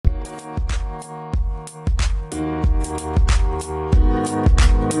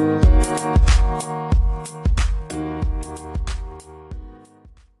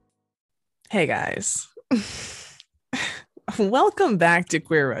Hey guys, welcome back to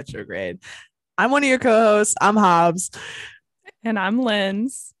Queer Retrograde. I'm one of your co-hosts. I'm Hobbs, And I'm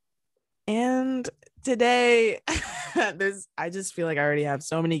Linz. and today I just feel like I already have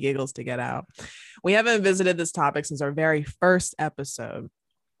so many giggles to get out. We haven't visited this topic since our very first episode,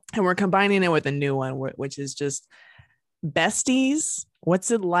 and we're combining it with a new one, which is just besties.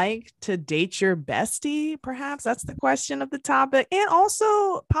 What's it like to date your bestie? Perhaps that's the question of the topic, and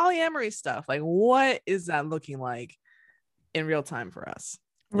also polyamory stuff. Like, what is that looking like in real time for us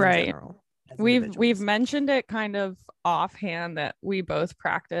in Right. general as We've individuals? mentioned it kind of offhand that we both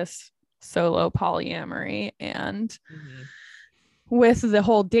practice solo polyamory, and Mhm. with the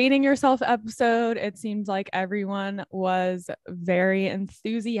whole dating yourself episode, it seems like everyone was very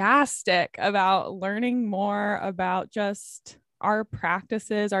enthusiastic about learning more about just our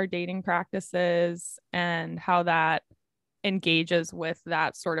practices, our dating practices, and how that engages with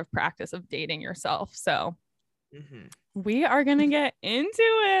that sort of practice of dating yourself. So Mhm. we are going to get into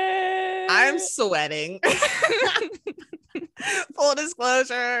I'm it. sweating. Full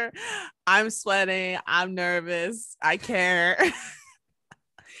disclosure, I'm sweating. I'm nervous. I care.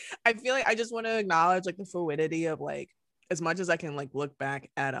 I feel like I just want to acknowledge like the fluidity of like as much as I can like look back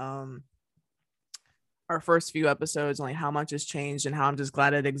at our first few episodes and like how much has changed and how I'm just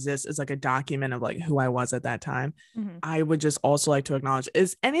glad it exists as like a document of like who I was at that time. Mm-hmm. I would just also like to acknowledge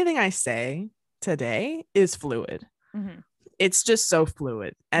is anything I say today is fluid. Mm-hmm. It's just so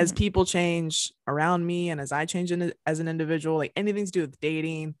fluid as Mm-hmm. people change around me and as I change as an individual, like anything to do with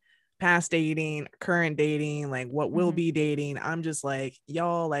dating, past dating, current dating, like what will Mm-hmm. be dating. I'm just like,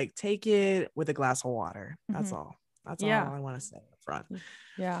 y'all, like take it with a glass of water. That's Mm-hmm. all. That's all Yeah. I want to say up front.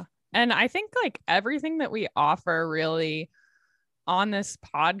 Yeah. And I think like everything that we offer really on this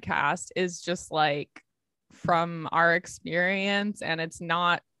podcast is just like from our experience, and it's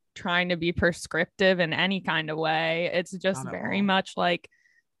not trying to be prescriptive in any kind of way. It's just Not at very all. much like,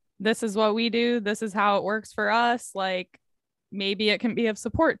 this is what we do. This is how it works for us. Like, maybe it can be of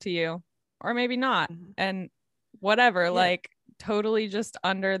support to you or maybe not. Mhm. And whatever, Yeah. like, totally just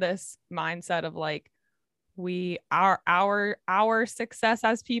under this mindset of like, our success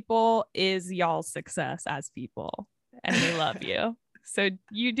as people is y'all's success as people, and we love you. So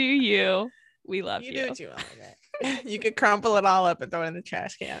you do you. We love You you. do what you want with it. You could crumple it all up and throw it in the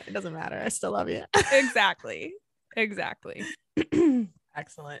trash can. It doesn't matter. I still love you. Exactly. Exactly.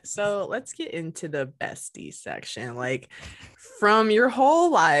 Excellent. So let's get into the bestie section. Like from your whole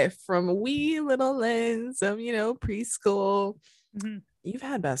life, from wee little Lens of, preschool, Mm-hmm. you've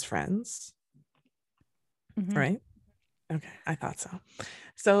had best friends, Mm-hmm. right? Okay, I thought so.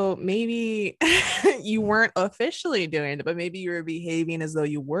 So maybe you weren't officially doing it, but maybe you were behaving as though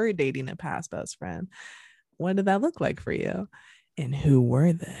you were dating a past best friend. What did that look like for you? And who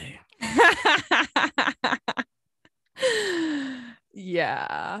were they?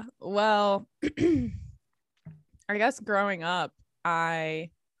 Yeah. Well, I guess growing up, I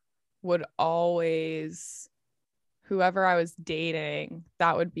would always, whoever I was dating,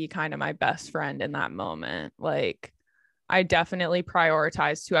 that would be kind of my best friend in that moment. Like, I definitely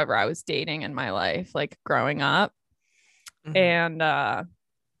prioritized whoever I was dating in my life, like growing up. Mhm.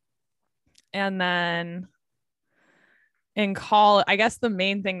 And then in college, I guess the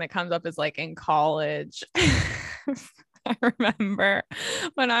main thing that comes up is like in college. I remember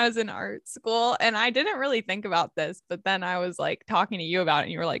when I was in art school, and I didn't really think about this, but then I was like talking to you about it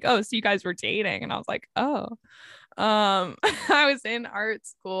and you were like, "Oh, so you guys were dating." And I was like, "Oh." I was in art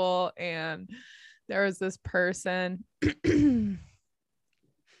school, and there was this person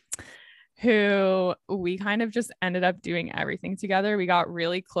who we kind of just ended up doing everything together. We got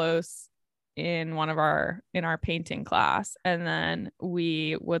really close in our painting class, and then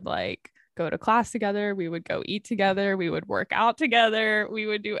we would like go to class together, we would go eat together, we would work out together, we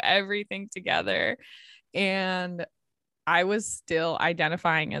would do everything together. And I was still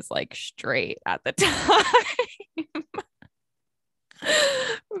identifying as like straight at the time.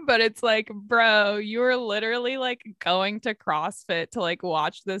 But it's like, bro, you were literally like going to CrossFit to like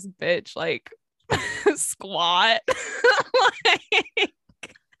watch this bitch like squat. Like,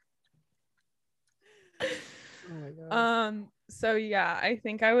 Oh my God. so yeah, I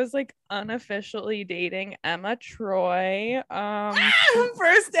think I was like unofficially dating Emma Troy.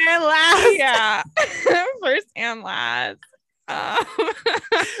 First and last. Yeah. First and last. Um,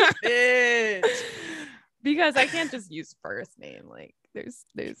 Bitch. because I can't just use first name. Like, there's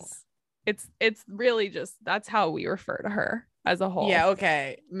it's really just, that's how we refer to her. as a whole. Yeah,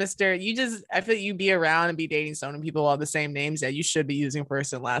 okay. Mister, I feel like you be around and be dating so many people all the same names that you should be using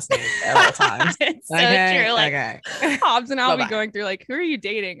first and last names at all times. It's so Okay. true. Like Okay. Hobbs and I'll be Bye-bye. going through like, who are you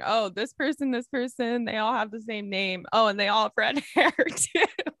dating? Oh, this person, they all have the same name. Oh, and they all have red hair too.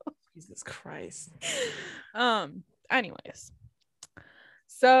 Jesus Christ. Anyways.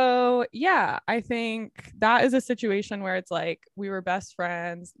 So yeah, I think that is a situation where it's like we were best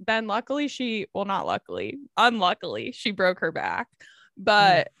friends. Then luckily not luckily, unluckily, she broke her back.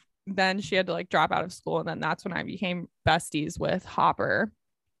 But then she had to like drop out of school. And then that's when I became besties with Hopper.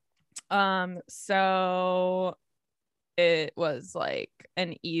 So it was like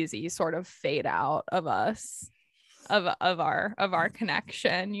an easy sort of fade out of us, of our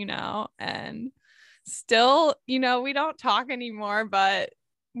connection, and still, we don't talk anymore, but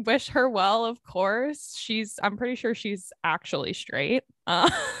wish her well, of course. I'm pretty sure she's actually straight, in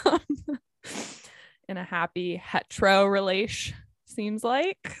a happy hetero relation, seems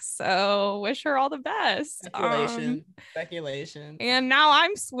like. So wish her all the best. Speculation. And now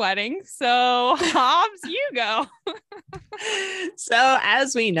I'm sweating, so Hobbs, you go. So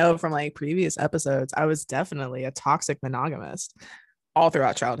as we know from like previous episodes, I was definitely a toxic monogamist all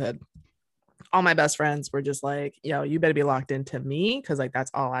throughout childhood. All my best friends were just like, yo, you better be locked into me, because like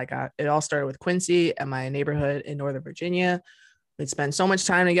that's all I got. It all started with Quincy at my neighborhood in Northern Virginia. We'd spend so much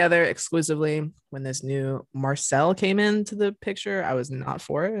time together exclusively. When this new Marcel came into the picture, I was not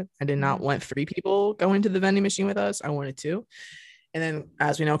for it. I did not want 3 people going to the vending machine with us. I wanted 2. And then,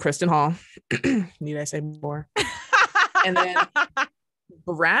 as we know, Kristen Hall. Need I say more? And then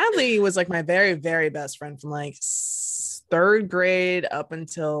Bradley was like my very, very best friend from like 3rd grade up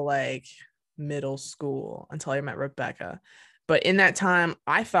until like middle school, until I met Rebecca. But in that time,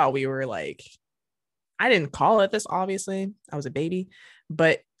 I thought we were like, I didn't call it this, obviously. I was a baby.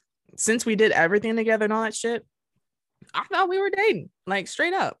 But since we did everything together and all that shit, I thought we were dating, like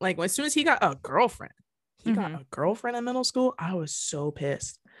straight up. Like as soon as he got a girlfriend, got a girlfriend in middle school, I was so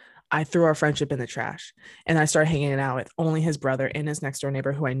pissed. I threw our friendship in the trash, and I started hanging out with only his brother and his next door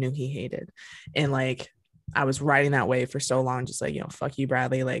neighbor, who I knew he hated. And like, I was riding that wave for so long, just like, fuck you,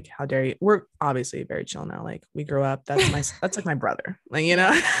 Bradley. Like, how dare you? We're obviously very chill now. Like, we grew up. That's like my brother. Like,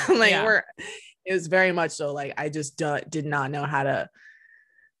 like it was very much so. Like, I just did not know how to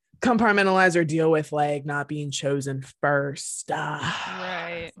compartmentalize or deal with like not being chosen first,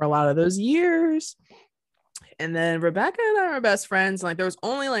 right, for a lot of those years. And then Rebecca and I are best friends. Like there was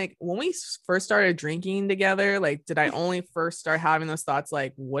only like when we first started drinking together, like did I only first start having those thoughts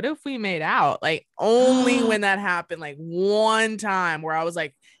like, what if we made out? Like only when that happened, like one time where I was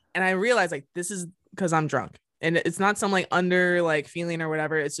like, and I realized like this is because I'm drunk. And it's not some like under like feeling or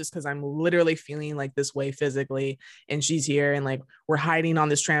whatever. It's just because I'm literally feeling like this way physically. And she's here and like we're hiding on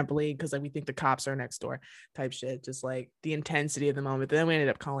this trampoline because like we think the cops are next door type shit. Just like the intensity of the moment. But then we ended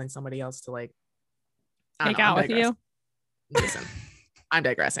up calling somebody else to like make out with you. Listen, I'm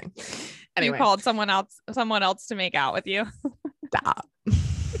digressing. Anyway, you called someone else to make out with you. Stop.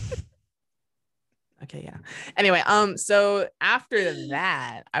 Okay, yeah. Anyway, so after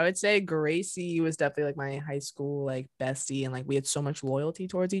that, I would say Gracie was definitely like my high school like bestie, and like we had so much loyalty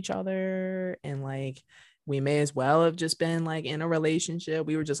towards each other, and like we may as well have just been like in a relationship.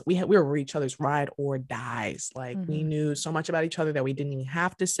 We were each other's ride or dies. Like we knew so much about each other that we didn't even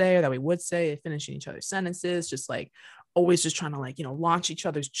have to say or that we would say, finishing each other's sentences, just like always just trying to like, launch each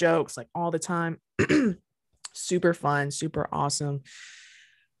other's jokes like all the time. Super fun, super awesome.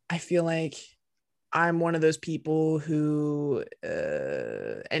 I feel like I'm one of those people who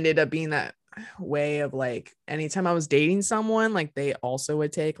ended up being that way of like anytime I was dating someone, like they also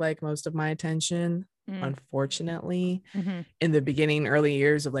would take like most of my attention. Unfortunately, in the beginning, early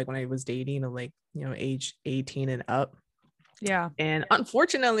years of like when I was dating of like, age 18 and up. Yeah. And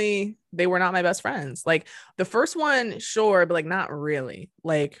unfortunately, they were not my best friends. Like the first one, sure, but like not really.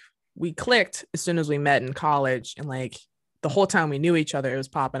 Like we clicked as soon as we met in college, and like the whole time we knew each other, it was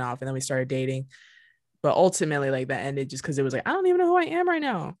popping off, and then we started dating. But ultimately, like that ended just because it was like, I don't even know who I am right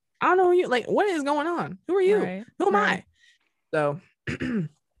now. I don't know who you, like, what is going on? Who are you? Right. Who am I? So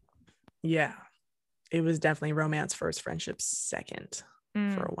yeah, it was definitely romance first, friendship second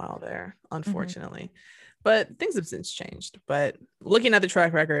for a while there, unfortunately. But things have since changed. But looking at the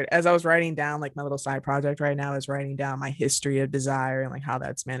track record, as I was writing down, like my little side project right now is writing down my history of desire and like how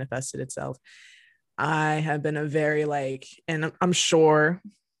that's manifested itself. I have been a very like, and I'm sure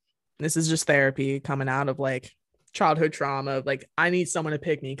this is just therapy coming out of like childhood trauma of like, I need someone to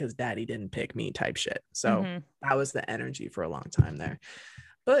pick me because daddy didn't pick me type shit. So that was the energy for a long time there.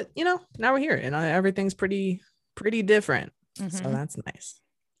 But now we're here and everything's pretty different. So that's nice.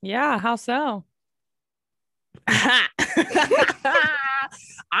 Yeah. How so?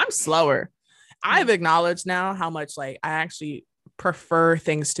 I'm slower. I've acknowledged now how much like I actually prefer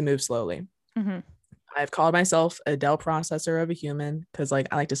things to move slowly. Mm-hmm. I've called myself a Dell processor of a human because like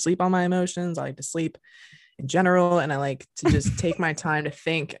I like to sleep on my emotions. I like to sleep in general, and I like to just take my time to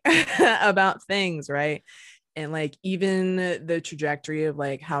think about things, right? And like even the trajectory of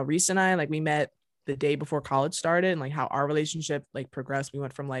like how recent I like we met the day before college started, and like how our relationship like progressed. We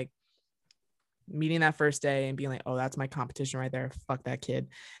went from like meeting that first day and being like, oh, that's my competition right there, fuck that kid,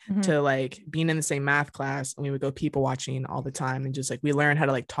 Mm-hmm. to like being in the same math class, and we would go people watching all the time, and just like we learned how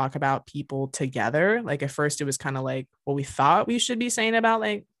to like talk about people together. Like at first it was kind of like what we thought we should be saying about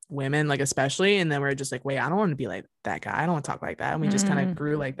like women, like especially, and then we're just like, wait, I don't want to be like that guy, I don't want to talk like that, and we just kind of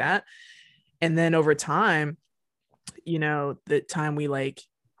grew like that. And then over time, the time we like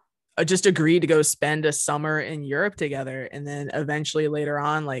just agreed to go spend a summer in Europe together, and then eventually later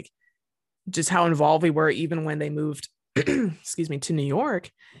on, like just how involved we were even when they moved excuse me, to New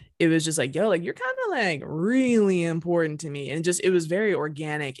York. It was just like, yo, like you're kind of like really important to me. And just it was very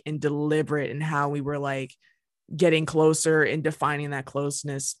organic and deliberate in how we were like getting closer and defining that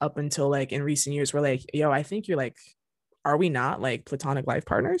closeness up until like in recent years we're like, yo, I think you're like, are we not like platonic life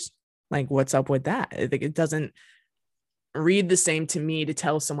partners? Like what's up with that? I think it doesn't read the same to me to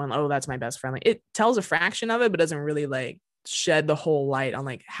tell someone, oh, that's my best friend. Like it tells a fraction of it, but doesn't really like shed the whole light on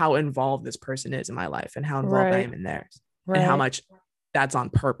like how involved this person is in my life and how involved I Right. am in theirs, and how Right. much that's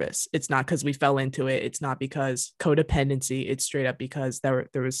on purpose. It's not because we fell into it. It's not because codependency. It's straight up because there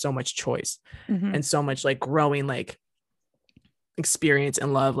was so much choice Mm-hmm. and so much like growing like experience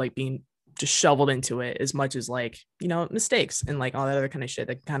and love, like being just shoveled into it, as much as like, mistakes and like all that other kind of shit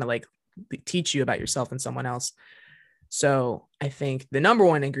that kind of like teach you about yourself and someone else. So I think the number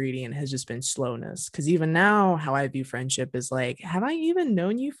one ingredient has just been slowness. Because even now, how I view friendship is like, have I even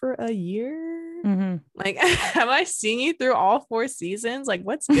known you for a year? Mm-hmm. Like, have I seen you through all 4 seasons? Like,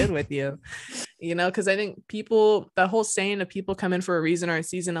 what's good with you? Because I think the whole saying of people come in for a reason or a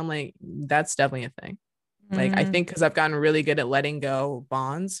season, I'm like, that's definitely a thing. Like, I think because I've gotten really good at letting go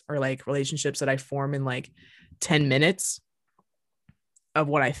bonds or like relationships that I form in like 10 minutes of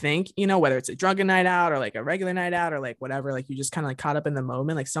what I think, whether it's a drunken night out or like a regular night out or like whatever, like you just kind of like caught up in the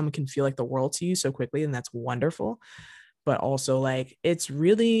moment. Like someone can feel like the world to you so quickly, and that's wonderful. But also like it's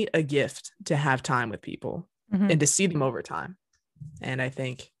really a gift to have time with people Mm-hmm. and to see them over time. And I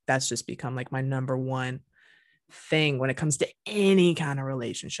think that's just become like my number one thing when it comes to any kind of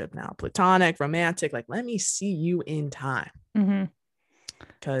relationship now, platonic, romantic, like let me see you in time, Mm-hmm.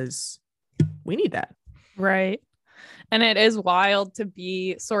 because we need that. Right. And it is wild to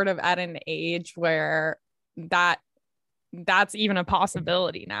be sort of at an age where that's even a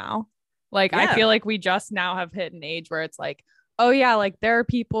possibility now. Like, I feel like we just now have hit an age where it's like, oh yeah, like there are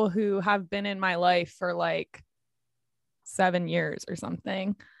people who have been in my life for like 7 years or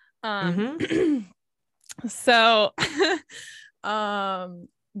something. So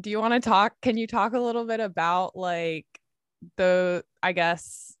do you want to can you talk a little bit about like I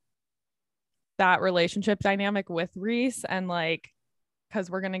guess that relationship dynamic with Reese, and like,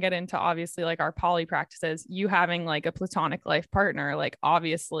 because we're going to get into obviously like our poly practices, you having like a platonic life partner, like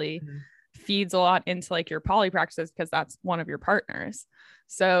obviously feeds a lot into like your poly practices because that's one of your partners.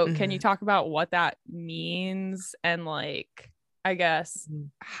 So can you talk about what that means and like, I guess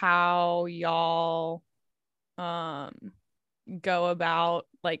how y'all go about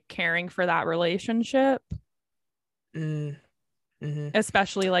like caring for that relationship?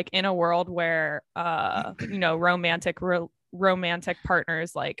 Especially like in a world where romantic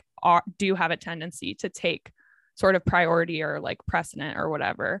partners like do have a tendency to take sort of priority or like precedent or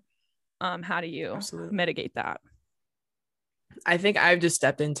whatever. How do you mitigate that? I think I've just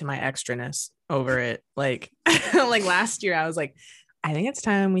stepped into my extraness over it. Like like last year I was like, I think it's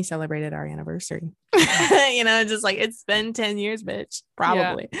time we celebrated our anniversary. Just like it's been 10 years, bitch,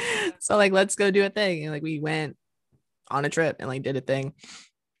 probably. Yeah. So like let's go do a thing. And like we went on a trip and like did a thing,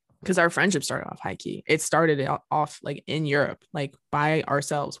 because our friendship started off high key. It started off like in Europe, like by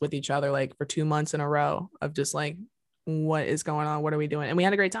ourselves with each other, like for 2 months in a row of just like, what is going on? What are we doing? And we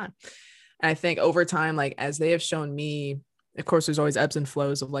had a great time. And I think over time, like as they have shown me, of course, there's always ebbs and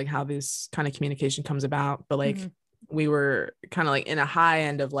flows of like how this kind of communication comes about. But like we were kind of like in a high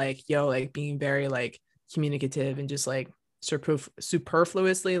end of like, yo, like being very like communicative and just like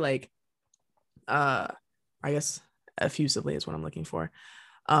superfluously like, I guess effusively is what I'm looking for.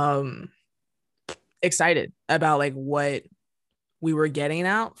 Excited about like what we were getting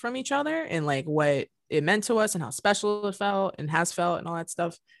out from each other and like what it meant to us and how special it felt and has felt and all that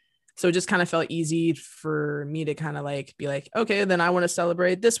stuff. So it just kind of felt easy for me to kind of like be like, okay, then I want to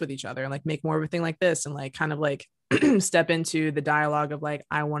celebrate this with each other and like make more of a thing like this, and like kind of like step into the dialogue of like,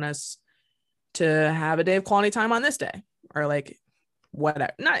 I want us to have a day of quality time on this day, or like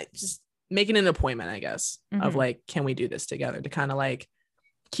whatever, not just making an appointment, I guess, of like, can we do this together, to kind of like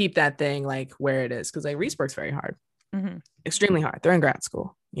keep that thing like where it is. Cause like Reese very hard, extremely hard. They're in grad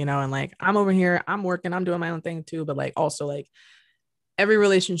school, you know, and like I'm over here, I'm working, I'm doing my own thing too. But like also like every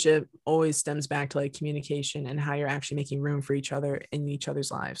relationship always stems back to like communication and how you're actually making room for each other in each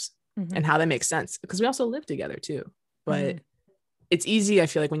other's lives, and how that makes sense, because we also live together too. But it's easy, I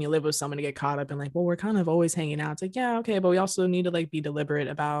feel like, when you live with someone, to get caught up in like, well, we're kind of always hanging out. It's like, yeah, okay, but we also need to like be deliberate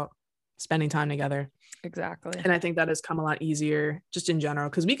about spending time together. Exactly. And I think that has come a lot easier just in general,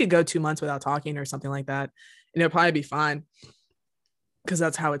 because we could go 2 months without talking or something like that, and it'll probably be fine, because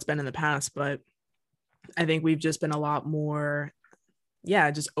that's how it's been in the past. But I think we've just been a lot more,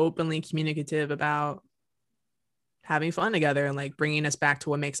 yeah, just openly communicative about having fun together, and like bringing us back to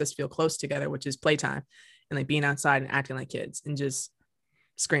what makes us feel close together, which is playtime, and like being outside and acting like kids and just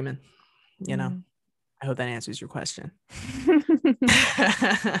screaming, you know. I hope that answers your question.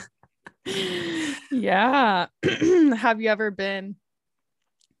 Yeah. Have you ever been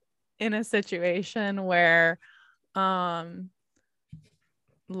in a situation where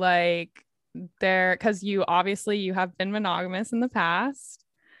like there, because you obviously you have been monogamous in the past.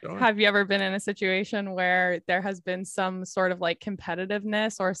 Sure. Have you ever been in a situation where there has been some sort of like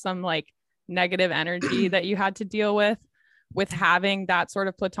competitiveness or some like negative energy that you had to deal with having that sort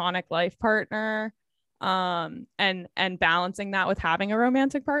of platonic life partner, and balancing that with having a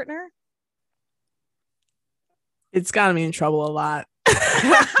romantic partner? It's gotten me in trouble a lot.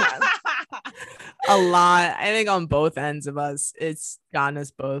 A lot. I think on both ends of us, it's gotten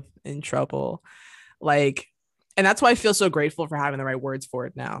us both in trouble. Like, and that's why I feel so grateful for having the right words for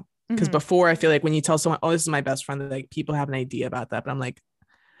it now. Because before, I feel like when you tell someone, oh, this is my best friend, like people have an idea about that. But I'm like,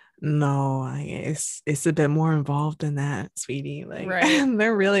 no, it's a bit more involved than that, sweetie. Like, right.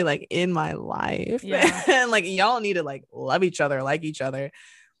 They're really like in my life. Yeah. And like, y'all need to like love each other, like each other.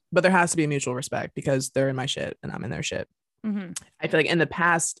 But there has to be mutual respect, because they're in my shit and I'm in their shit. I feel like in the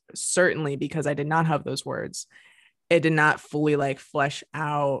past, certainly because I did not have those words, it did not fully like flesh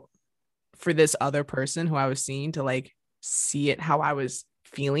out for this other person who I was seeing to like see it how I was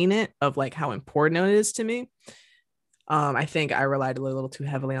feeling it, of like how important it is to me. I think I relied a little too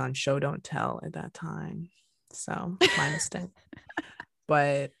heavily on show don't tell at that time. So my mistake.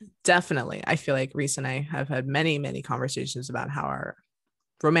 But definitely, I feel like Reese and I have had many, many conversations about how our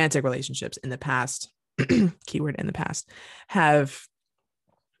romantic relationships in the past, keyword in the past, have,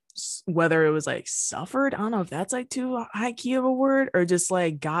 whether it was like suffered, I don't know if that's like too high key of a word, or just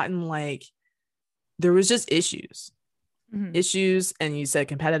like gotten like, there was just issues. And you said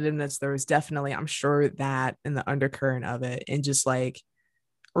competitiveness. There was definitely, I'm sure, that in the undercurrent of it, and just like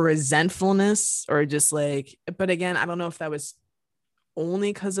resentfulness, or just like, but again, I don't know if that was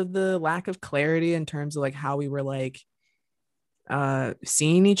only because of the lack of clarity in terms of like how we were like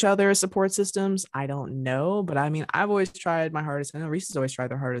seeing each other as support systems. I don't know, but I mean, I've always tried my hardest. I know Reese has always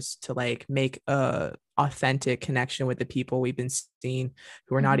tried their hardest to like make a authentic connection with the people we've been seeing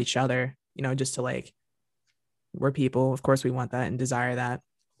who are not each other, you know, just to like, we're people, of course we want that and desire that.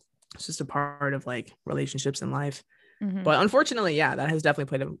 It's just a part of like relationships in life. But unfortunately, yeah, that has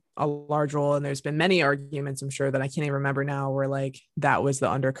definitely played a large role, and there's been many arguments, I'm sure, that I can't even remember now, where like that was the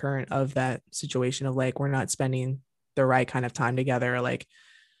undercurrent of that situation of like, we're not spending the right kind of time together. Like,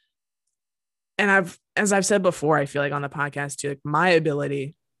 and as I've said before, I feel like on the podcast too, like my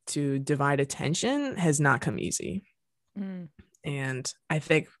ability to divide attention has not come easy. And I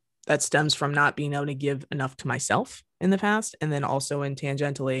think that stems from not being able to give enough to myself in the past, and then also in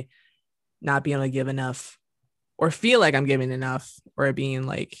tangentially not being able to give enough, or feel like I'm giving enough, or being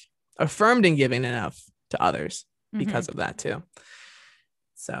like affirmed in giving enough to others because of that too.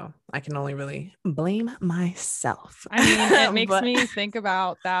 So I can only really blame myself. I mean, it makes me think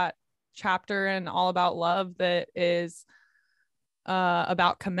about that chapter in All About Love that is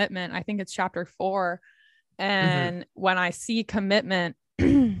about commitment. I think it's chapter 4. And when I see commitment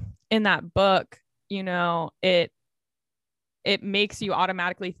in that book, you know, it makes you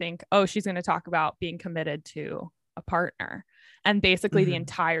automatically think, oh, she's going to talk about being committed to a partner. And basically the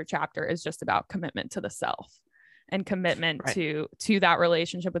entire chapter is just about commitment to the self, and commitment to that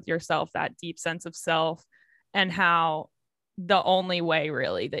relationship with yourself, that deep sense of self, and how the only way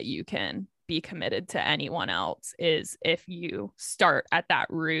really that you can be committed to anyone else is if you start at that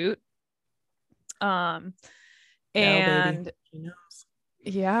root. And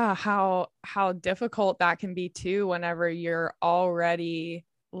yeah, how difficult that can be too, whenever you're already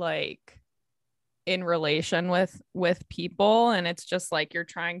like in relation with people, and it's just like you're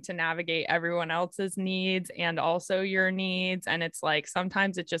trying to navigate everyone else's needs and also your needs, and it's like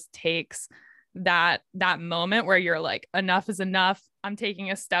sometimes it just takes that moment where you're like, enough is enough, I'm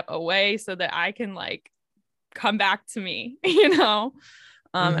taking a step away so that I can like come back to me,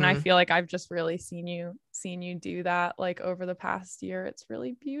 and I feel like I've just really seen you do that like over the past year. It's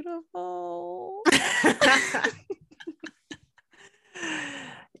really beautiful.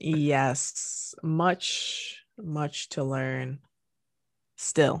 Yes, much to learn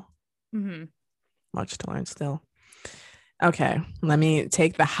still. Much to learn still. Okay, let me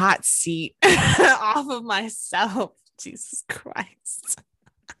take the hot seat off of myself. Jesus Christ.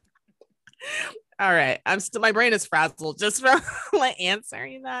 All right, my brain is frazzled just from like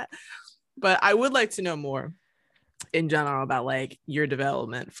answering that, but I would like to know more in general about like your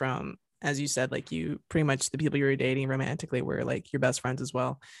development from, as you said, like you pretty much the people you were dating romantically were like your best friends as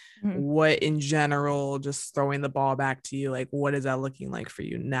well. What in general, just throwing the ball back to you, like what is that looking like for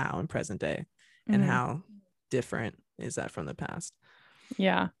you now in present day, and how different is that from the past?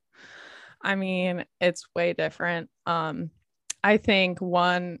 Yeah, I mean, it's way different. I think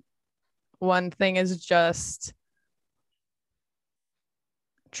one thing is just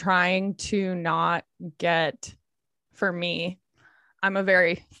trying to not get, for me, I'm a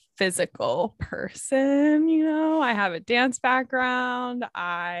very physical person, I have a dance background.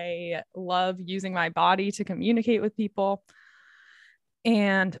 I love using my body to communicate with people.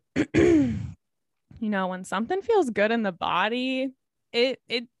 And when something feels good in the body, it's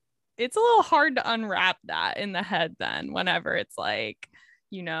a little hard to unwrap that in the head then, whenever it's like,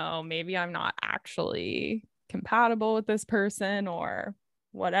 maybe I'm not actually compatible with this person or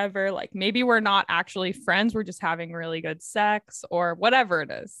whatever, like maybe we're not actually friends, we're just having really good sex or whatever it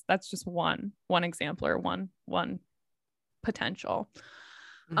is. That's just one example or one potential.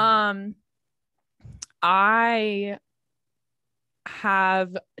 I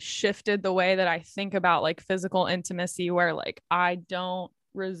have shifted the way that I think about like physical intimacy, where like I don't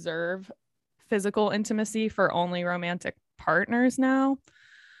reserve physical intimacy for only romantic partners now.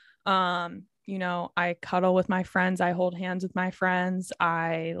 I cuddle with my friends, I hold hands with my friends,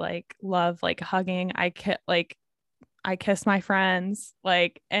 I like love like hugging, I kiss my friends,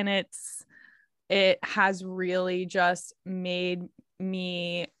 like, and it has really just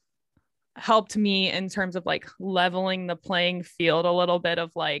helped me in terms of like leveling the playing field a little bit,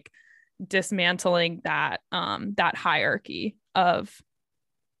 of like dismantling that hierarchy of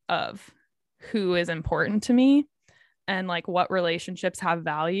who is important to me and like what relationships have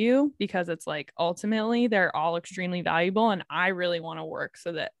value, because it's like ultimately they're all extremely valuable, and I really want to work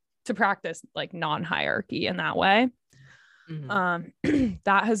so that to practice like non-hierarchy in that way.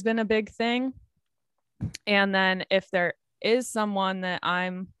 That has been a big thing. And then if there is someone that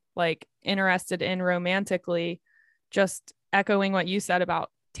I'm like interested in romantically, just echoing what you said about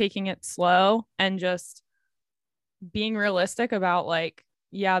taking it slow and just being realistic about like,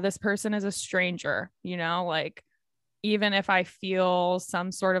 yeah, this person is a stranger, like even if I feel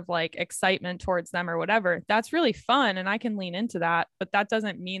some sort of like excitement towards them or whatever, that's really fun and I can lean into that. But that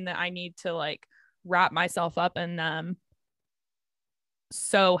doesn't mean that I need to like wrap myself up in them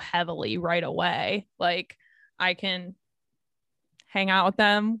so heavily right away. Like I can hang out with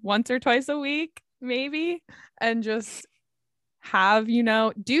them once or twice a week, maybe, and just have,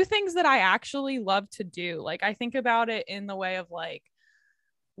 do things that I actually love to do. Like I think about it in the way of like,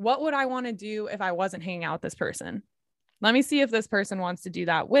 what would I want to do if I wasn't hanging out with this person? Let me see if this person wants to do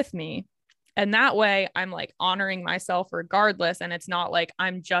that with me. And that way I'm like honoring myself regardless. And it's not like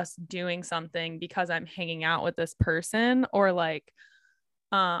I'm just doing something because I'm hanging out with this person, or like,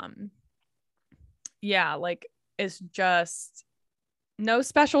 like it's just no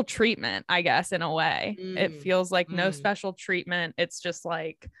special treatment, I guess, in a way. It feels like no special treatment. It's just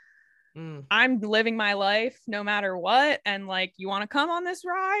like, I'm living my life no matter what. And like, you want to come on this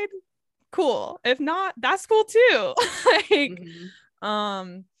ride? Cool. If not, that's cool too. Like,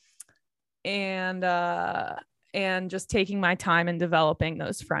 and just taking my time and developing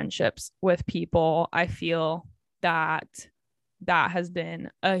those friendships with people. I feel that has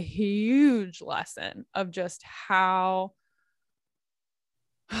been a huge lesson of just how,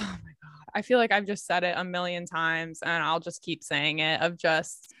 oh my God, I feel like I've just said it a million times and I'll just keep saying it, of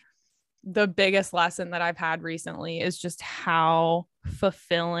just the biggest lesson that I've had recently is just how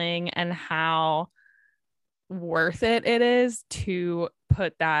fulfilling and how worth it is to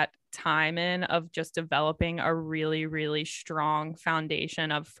put that time in of just developing a really, really strong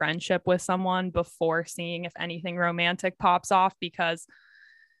foundation of friendship with someone before seeing if anything romantic pops off. Because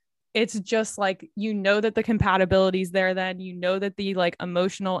it's just like, you know, that the compatibility is there, then you know that the like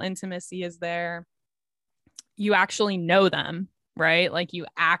emotional intimacy is there. You actually know them, right? Like you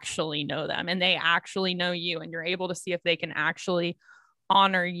actually know them and they actually know you, and you're able to see if they can actually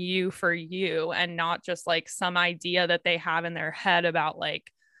honor you for you, and not just like some idea that they have in their head about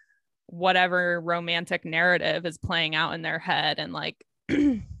like whatever romantic narrative is playing out in their head. And like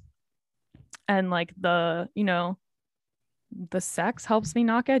and like the, you know, the sex helps me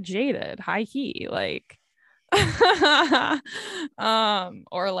not get jaded, high key, like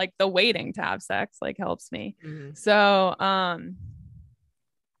or like the waiting to have sex like helps me. Mm-hmm. So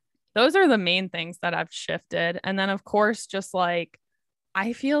those are the main things that I've shifted. And then of course, just like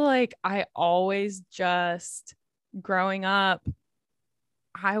I feel like I always just, growing up,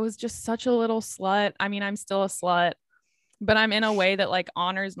 I was just such a little slut. I mean, I'm still a slut, but I'm in a way that like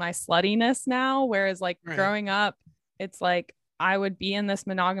honors my sluttiness now. Whereas like Right. growing up, it's like I would be in this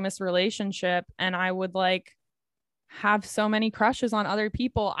monogamous relationship and I would like have so many crushes on other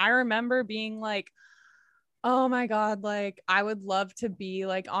people. I remember being like, oh my God, like I would love to be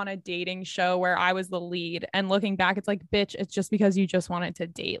like on a dating show where I was the lead. And looking back, it's like, bitch, it's just because you just wanted to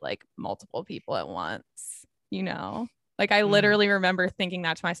date like multiple people at once, you know? Like I Mm-hmm. literally remember thinking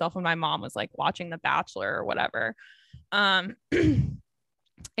that to myself when my mom was like watching The Bachelor or whatever. Um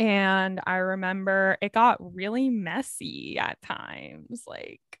and I remember it got really messy at times,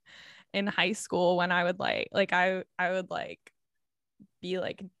 like in high school when I would I would like be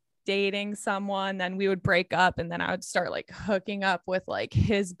like dating someone, then we would break up, and then I would start like hooking up with like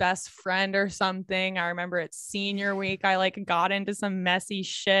his best friend or something. I remember it's senior week, I like got into some messy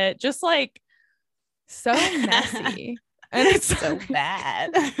shit, just like so messy. And it's So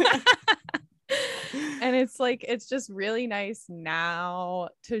bad. and it's like, it's just really nice now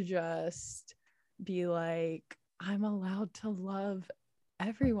to just be like, I'm allowed to love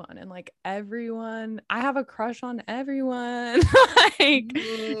everyone, and like everyone, I have a crush on everyone. Like,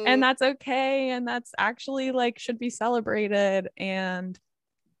 and that's okay, and that's actually like should be celebrated. And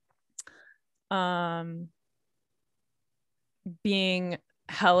um being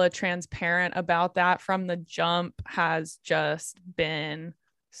hella transparent about that from the jump has just been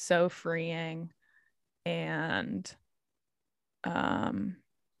so freeing, and um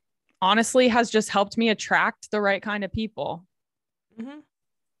honestly has just helped me attract the right kind of people. Mm-hmm.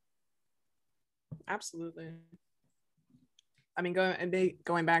 Absolutely. I mean,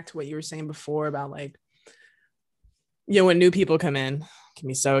 going back to what you were saying before about like, you know, when new people come in, it can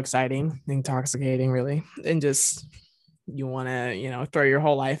be so exciting, intoxicating, really, and just you want to, you know, throw your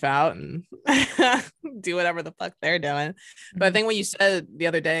whole life out and do whatever the fuck they're doing. But I think what you said the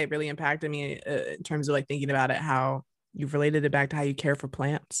other day really impacted me in terms of like thinking about it, how you've related it back to how you care for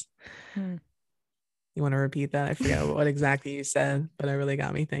plants. Mm-hmm. You want to repeat that? I forget what exactly you said, but it really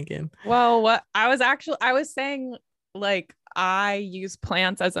got me thinking. Well, what I was saying, like I use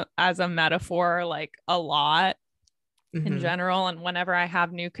plants as a metaphor like a lot in Mm-hmm. general, and whenever I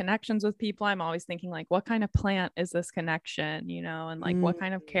have new connections with people, I'm always thinking like, what kind of plant is this connection, you know, and like what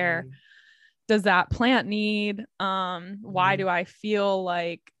kind of care does that plant need? Why do I feel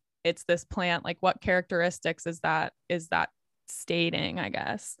like it's this plant? Like what characteristics is that stating, I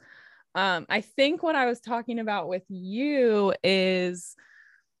guess. I think what I was talking about with you is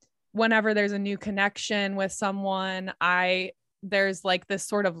whenever there's a new connection with someone, there's like this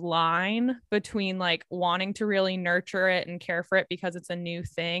sort of line between like wanting to really nurture it and care for it because it's a new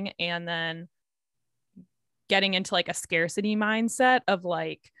thing, and then getting into like a scarcity mindset of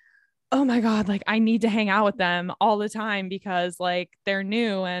like, oh my God, like I need to hang out with them all the time because like they're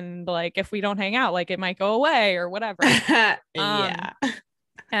new, and like if we don't hang out, like it might go away or whatever. Yeah.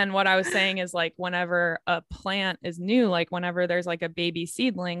 And what I was saying is like whenever a plant is new, like whenever there's like a baby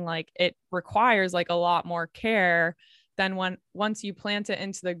seedling, like it requires like a lot more care than once you plant it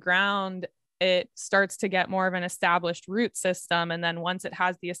into the ground, it starts to get more of an established root system. And then once it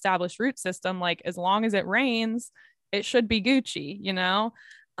has the established root system, like as long as it rains, it should be Gucci, you know?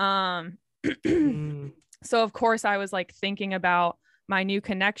 Um, so of course I was like thinking about my new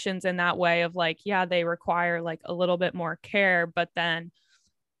connections in that way of like, yeah, they require like a little bit more care, but then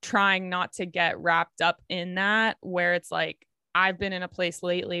trying not to get wrapped up in that, where it's like I've been in a place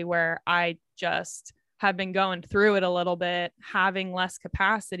lately where I just have been going through it a little bit, having less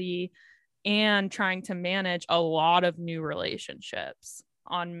capacity and trying to manage a lot of new relationships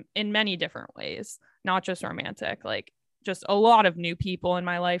in many different ways, not just romantic, like just a lot of new people in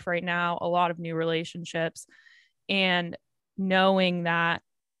my life right now, a lot of new relationships, and knowing that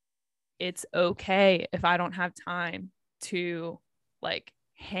it's okay if I don't have time to like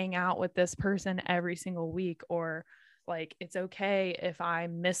hang out with this person every single week, or like it's okay if I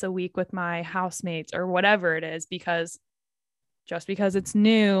miss a week with my housemates or whatever it is, because just because it's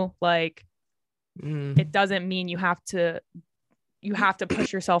new, like it doesn't mean you have to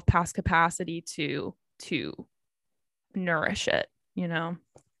push yourself past capacity to nourish it, you know?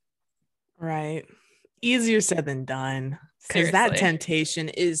 Right. Easier said than done. Because that temptation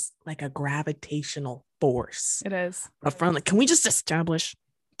is like a gravitational force. It is. A friend, like, can we just establish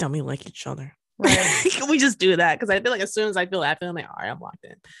that we like each other? Right. Can we just do that? Because I feel like as soon as I feel that, I'm like, all right, I'm locked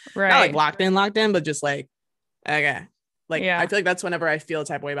in. Right. Not like locked in, but just like, okay. Like, I feel like that's whenever I feel a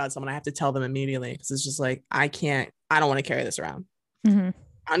type of way about someone, I have to tell them immediately. Because it's just like, I don't want to carry this around. Mm-hmm.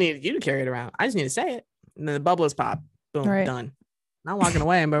 I need you to carry it around. I just need to say it. And then the bubbles pop. Boom, right. Done. Not walking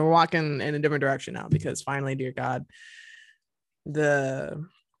away, but we're walking in a different direction now, because finally, dear God, I don't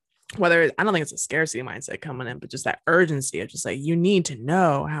think it's a scarcity mindset coming in, but just that urgency of just like, you need to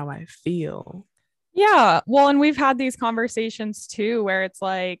know how I feel. Yeah. Well, and we've had these conversations too, where it's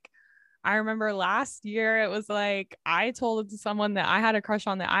like, I remember last year, it was like, I told someone that I had a crush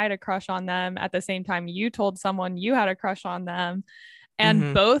on them at the same time you told someone you had a crush on them.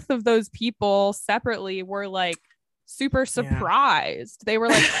 And both of those people separately were like super surprised. They were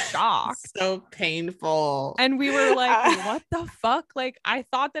like shocked. So painful. And we were like, what the fuck? Like, I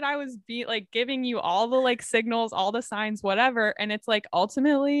thought that I was giving you all the like signals, all the signs, whatever. And it's like,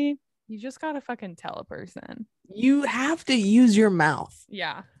 ultimately, you just gotta fucking tell a person. You have to use your mouth.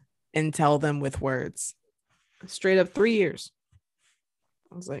 Yeah. And tell them with words. Straight up 3 years.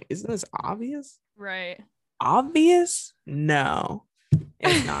 I was like, isn't this obvious? Right. Obvious? No,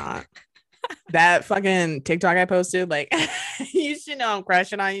 it's not. That fucking TikTok I posted, like, you should know I'm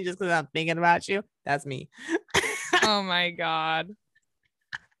crushing on you just because I'm thinking about you. That's me. Oh my God.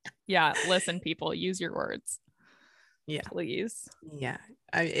 Yeah. Listen, people, use your words. Yeah. Please. Yeah.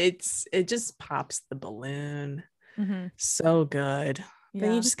 It just pops the balloon. So good. Yeah.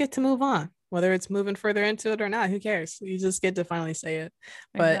 Then you just get to move on, whether it's moving further into it or not. Who cares? You just get to finally say it.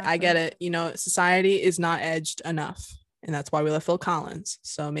 But exactly. I get it. You know, society is not edged enough, and that's why we love Phil Collins.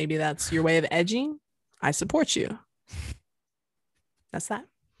 So maybe that's your way of edging. I support you. That's that.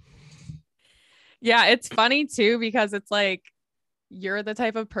 Yeah, it's funny too, because it's like, you're the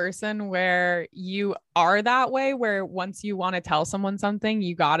type of person where you are that way, where once you want to tell someone something,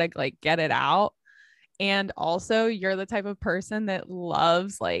 you gotta like get it out. And also, you're the type of person that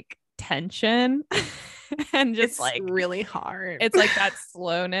loves like tension and just it's like really hard. It's like that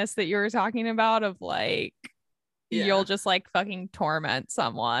slowness that you were talking about of like, you'll just like fucking torment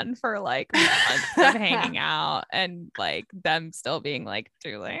someone for like months of hanging out and like them still being like,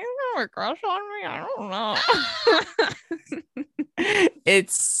 do they have a crush on me? I don't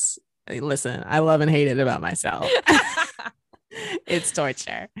know. Listen, I love and hate it about myself. It's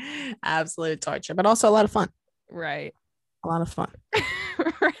torture, absolute torture, but also a lot of fun. Right. A lot of fun.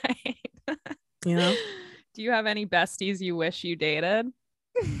 Right. You know? Do you have any besties you wish you dated?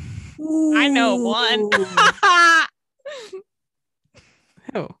 Ooh. I know one.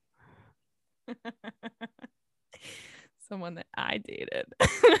 Who? Someone that I dated.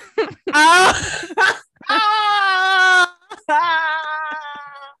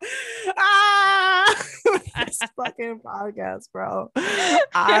 This fucking podcast, bro.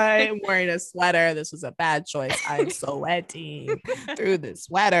 I'm wearing a sweater. This was a bad choice. I'm sweating through the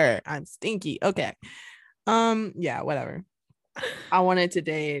sweater. I'm stinky. Okay. Yeah, whatever. I wanted to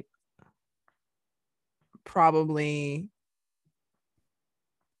date probably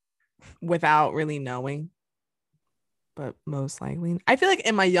without really knowing, but most likely. I feel like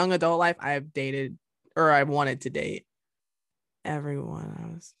in my young adult life, I've dated, or I wanted to date everyone I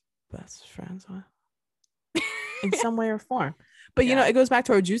was best friends with in some way or form. But you know, it goes back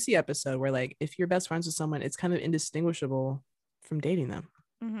to our Juicy episode where like, if you're best friends with someone, it's kind of indistinguishable from dating them.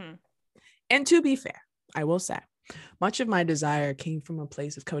 And to be fair, I will say much of my desire came from a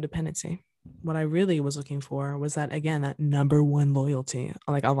place of codependency. What I really was looking for was that, again, that number one loyalty,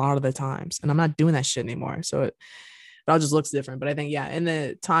 like a lot of the times. And I'm not doing that shit anymore. So it all just looks different. But I think, yeah, in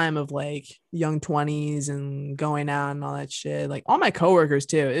the time of like young 20s and going out and all that shit, like all my coworkers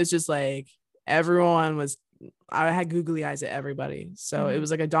too, it's just like everyone was, I had googly eyes at everybody. So it was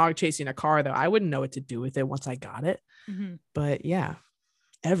like a dog chasing a car, though. I wouldn't know what to do with it once I got it. But yeah,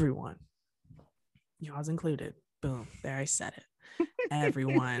 everyone, y'all's included. Boom, there, I said it.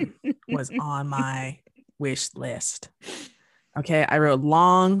 Everyone was on my wish list. Okay, I wrote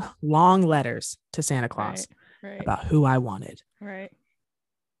long letters to Santa Claus about who I wanted. Right.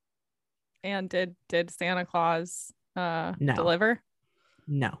 And did Santa Claus deliver?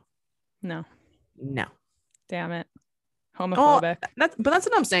 No. Damn it. Homophobic. That's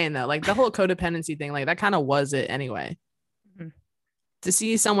what I'm saying though. Like the whole codependency thing, like that kind of was it anyway. Mm-hmm. To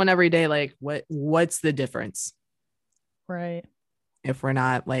see someone every day, like what's the difference? Right. If we're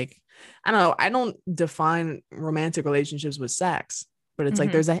not like, I don't know, I don't define romantic relationships with sex, but it's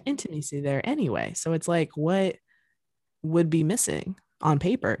like there's that intimacy there anyway. So it's like, what would be missing on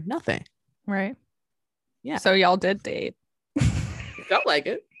paper? Nothing. Right. Yeah. So y'all did date. Felt like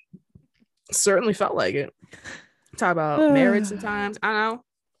it. Certainly felt like it. Talk about marriage sometimes. I don't know.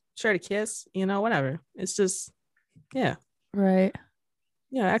 Share a kiss, whatever. It's just, yeah. Right.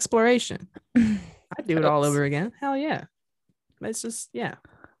 Yeah, exploration. I'd do it all over again. Hell yeah. It's just, yeah.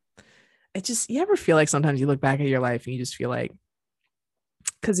 It just, you ever feel like sometimes you look back at your life and you just feel like,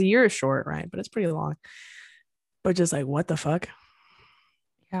 because a year is short, right? But it's pretty long. But just like, what the fuck?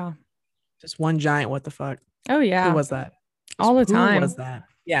 Yeah. Just one giant what the fuck. Oh, yeah. Who was that? All the time. Who was that?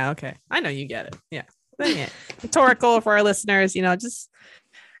 Yeah, okay. I know you get it. Yeah. Rhetorical for our listeners, just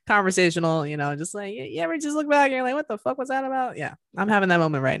conversational, just like, you ever just look back and you're like, what the fuck was that about? Yeah. I'm having that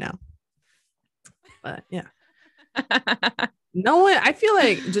moment right now. But yeah. No one, I feel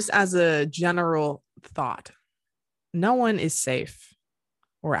like, just as a general thought, no one is safe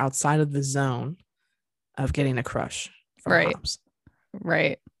or outside of the zone of getting a crush from right. Hobbs.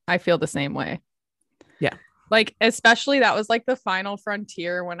 Right. I feel the same way. Yeah. Like, especially that was like the final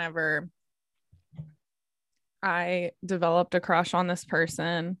frontier whenever I developed a crush on this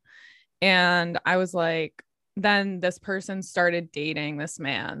person. And I was like, then this person started dating this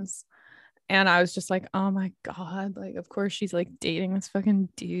man's. And I was just like, oh my God, like, of course she's like dating this fucking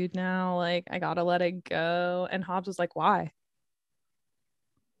dude now. Like, I gotta let it go. And Hobbs was like, why?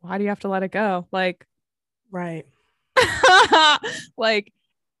 Why do you have to let it go? Like, right. like,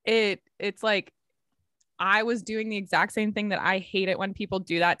 it's like, I was doing the exact same thing that I hate it when people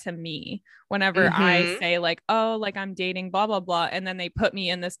do that to me. Whenever I say like, oh, like I'm dating blah, blah, blah. And then they put me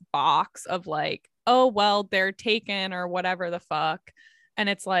in this box of like, oh, well, they're taken or whatever the fuck. And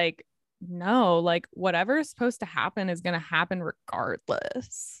it's like, no, like whatever is supposed to happen is going to happen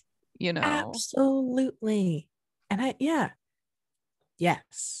regardless, Absolutely. And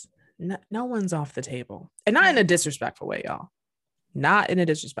yes, no one's off the table, and not in a disrespectful way, y'all. Not in a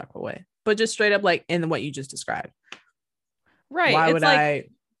disrespectful way, but just straight up like in what you just described. Right. Why would I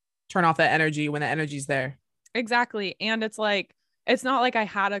turn off that energy when the energy's there? Exactly. And it's like, it's not like I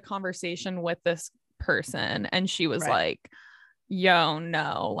had a conversation with this person and she was like, yo,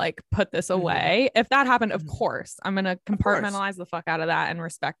 no, like put this away. If that happened, of course, I'm going to compartmentalize the fuck out of that and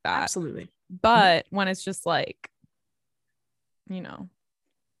respect that. Absolutely. But when it's just like,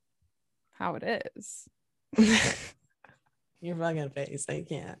 how it is. Your fucking face. I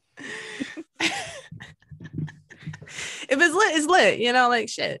can't. If it's lit, it's lit. Like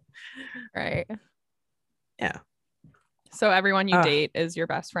shit. Right. Yeah. So everyone you date is your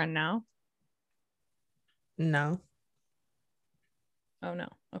best friend now? No. Oh no.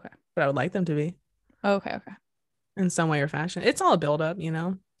 Okay. But I would like them to be. Okay. In some way or fashion. It's all a buildup,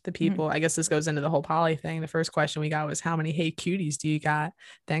 the people. I guess this goes into the whole poly thing. The first question we got was, how many hey cuties do you got?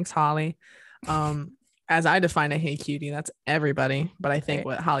 Thanks, Holly. As I define a hey cutie, that's everybody. But I think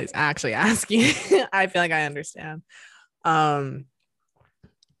what Holly's actually asking, I feel like I understand.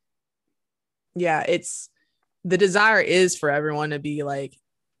 Yeah, it's the desire is for everyone to be like,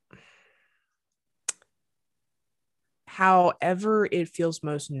 however it feels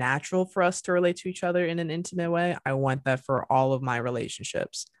most natural for us to relate to each other in an intimate way. I want that for all of my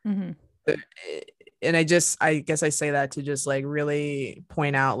relationships. And I guess I say that to just like really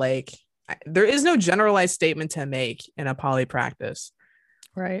point out, like, there is no generalized statement to make in a poly practice,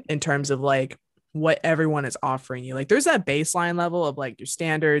 right? In terms of like what everyone is offering you. Like there's that baseline level of like your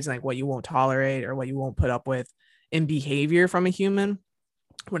standards and like what you won't tolerate or what you won't put up with in behavior from a human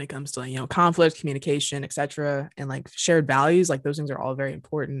when it comes to like, conflict, communication, etc. And like shared values. Like those things are all very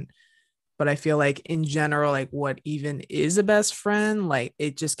important. But I feel like in general, like what even is a best friend, like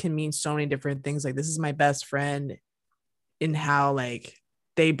it just can mean so many different things. Like this is my best friend in how like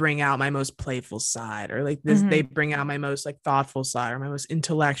they bring out my most playful side, or like this, they bring out my most like thoughtful side or my most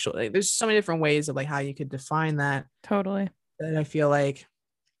intellectual. Like there's so many different ways of like how you could define that. Totally. That I feel like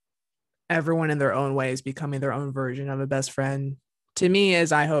everyone in their own way is becoming their own version of a best friend to me,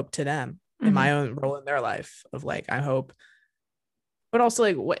 as I hope to them in my own role in their life of like, I hope, but also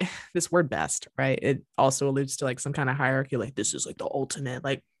like what this word best, right? It also alludes to like some kind of hierarchy. Like this is like the ultimate,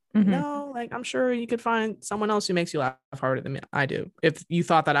 like, no, like I'm sure you could find someone else who makes you laugh harder than I do. If you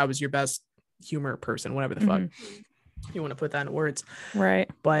thought that I was your best humor person, whatever the fuck you want to put that in words.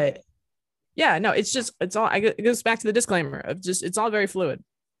 Right. But yeah, no, it's all, it goes back to the disclaimer of just, it's all very fluid.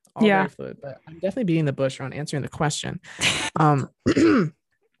 all Yeah. very fluid, but I'm definitely beating the bush on answering the question.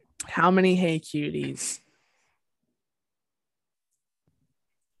 How many hey cuties?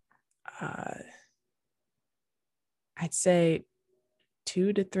 Uh, I'd say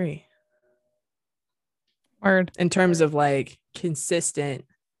 2 to 3 Word. in terms of like consistent,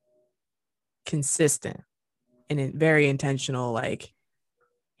 and very intentional, like,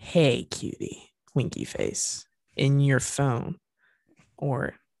 hey, cutie, winky face in your phone,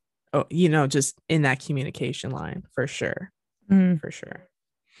 or, oh, just in that communication line for sure. Mm, For sure.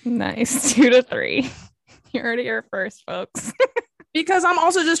 nice. 2 to 3. You heard it here first, folks. Because I'm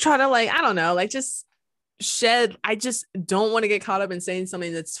also just trying to, like, I don't know, like, just I just don't want to get caught up in saying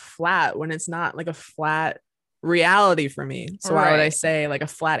something that's flat when it's not like a flat reality for me. So why would I Right. say like a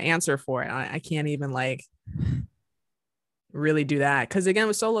flat answer for it? I can't even like really do that. Because again,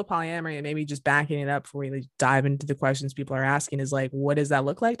 with solo polyamory, and maybe just backing it up before we like dive into the questions people are asking is like, what does that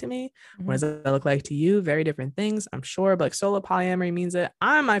look like to me? What does that look like to you? Very different things, I'm sure. But like, solo polyamory means that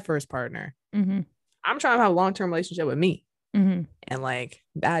I'm my first partner. Mm-hmm. I'm trying to have a long-term relationship with me. Mm-hmm. And like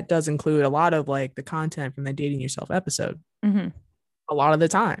that does include a lot of like the content from the dating yourself episode, Mm-hmm. a lot of the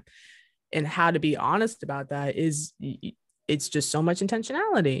time. And how to be honest about that is, it's just so much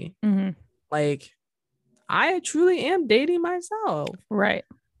intentionality. Mm-hmm. Like, I truly am dating myself Right.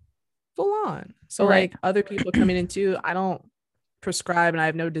 full on. So Right. like other people coming into, I don't prescribe, and I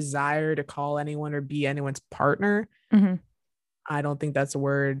have no desire to call anyone or be anyone's partner. Mm-hmm. I don't think that's a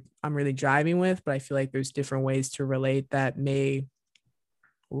word I'm really driving with, but I feel like there's different ways to relate that may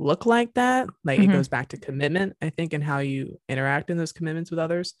look like that. Like, it Mm-hmm. goes back to commitment, I think, and how you interact in those commitments with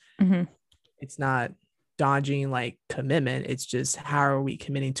others. Mm-hmm. It's not dodging like commitment. It's just, how are we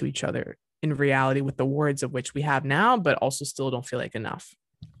committing to each other in reality with the words of which we have now, but also still don't feel like enough.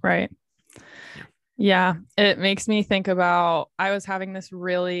 Right. Yeah. It makes me think about, I was having this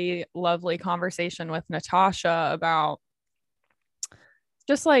really lovely conversation with Natasha about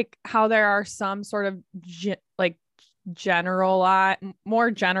just like how there are some sort of like more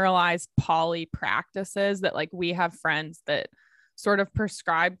generalized poly practices that like we have friends that sort of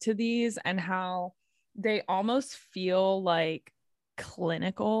prescribe to these, and how they almost feel like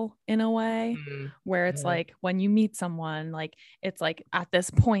clinical in a way, where it's like when you meet someone, like it's like at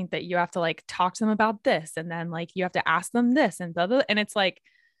this point that you have to like talk to them about this, and then like you have to ask them this and blah, blah, and it's like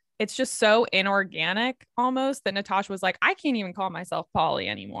it's just so inorganic almost that Natasha was like, I can't even call myself poly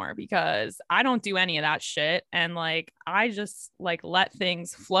anymore because I don't do any of that shit. And like, I just like let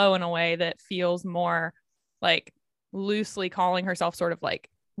things flow in a way that feels more like loosely calling herself sort of like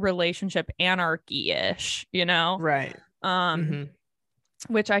relationship anarchy-ish, Right.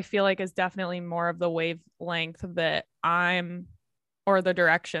 which I feel like is definitely more of the wavelength that or the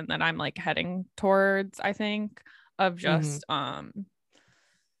direction that I'm like heading towards, I think, of just,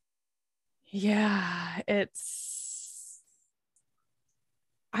 yeah,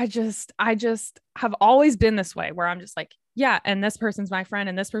 I just have always been this way where I'm just like, yeah, and this person's my friend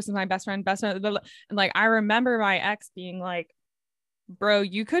and this person's my best friend, blah, blah. And like, I remember my ex being like, bro,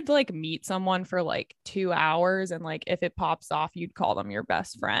 you could like meet someone for like 2 hours and like, if it pops off, you'd call them your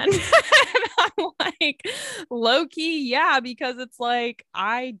best friend. And I'm like, low key, yeah, because it's like,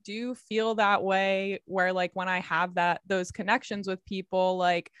 I do feel that way where like, when I have those connections with people,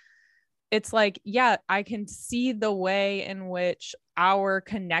 like, it's like, yeah, I can see the way in which our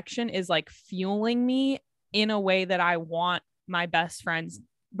connection is like fueling me in a way that I want my best friend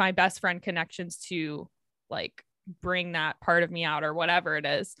connections to like bring that part of me out or whatever it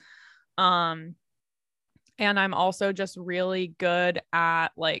is. And I'm also just really good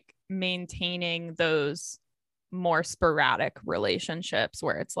at like maintaining those more sporadic relationships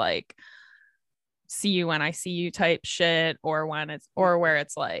where it's like, see you when I see you type shit, or where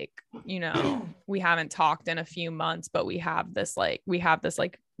it's like, we haven't talked in a few months, but we have this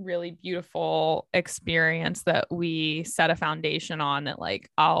really beautiful experience that we set a foundation on, that like,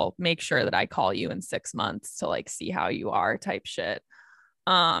 I'll make sure that I call you in 6 months to like see how you are type shit.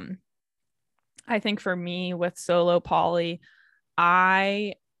 I think for me with solo poly,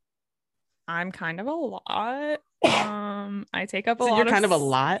 I'm kind of a lot. I take up a So lot you're of kind of a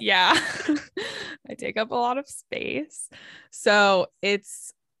lot. Yeah. I take up a lot of space. So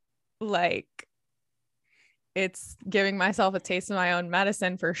it's like, it's giving myself a taste of my own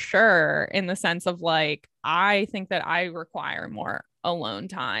medicine for sure, in the sense of like, I think that I require more alone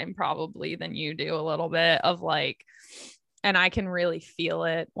time probably than you do, a little bit of like, and I can really feel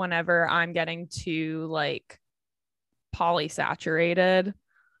it whenever I'm getting too like polysaturated.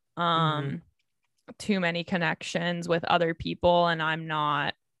 Too many connections with other people, and I'm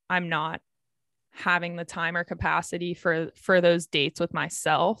not having the time or capacity for those dates with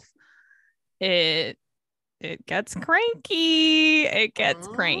myself, it gets cranky. It gets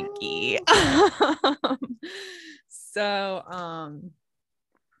cranky. So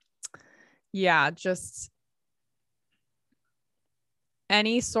yeah, just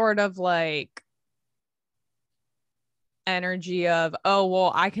any sort of like energy of, oh,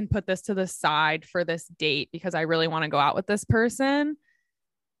 well, I can put this to the side for this date because I really want to go out with this person.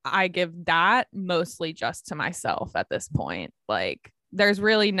 I give that mostly just to myself at this point. Like, there's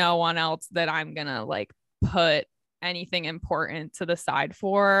really no one else that I'm gonna like put anything important to the side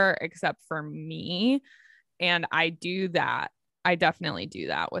for except for me. And I do that. I definitely do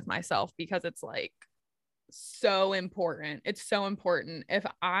that with myself because it's like so important. It's so important. If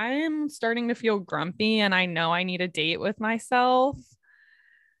I'm starting to feel grumpy and I know I need a date with myself,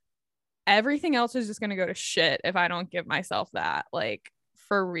 everything else is just going to go to shit if I don't give myself that, like,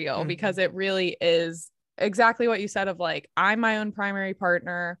 for real, because it really is exactly what you said of like, I'm my own primary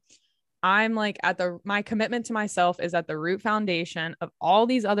partner. I'm like my commitment to myself is at the root foundation of all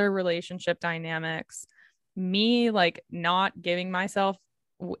these other relationship dynamics. Me like not giving myself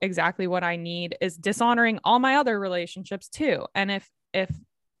exactly what I need is dishonoring all my other relationships too. And if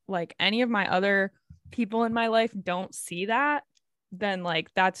like any of my other people in my life don't see that, then like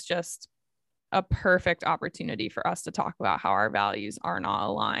that's just a perfect opportunity for us to talk about how our values are not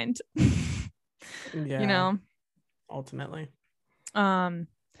aligned. Yeah. Ultimately.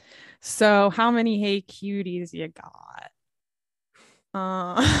 So how many hey cuties you got?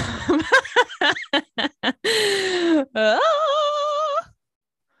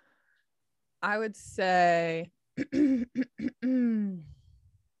 I would say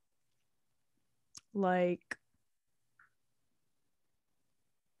like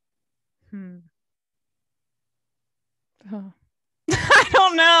oh. I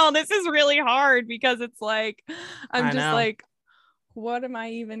don't know. This is really hard because it's like I'm just like, what am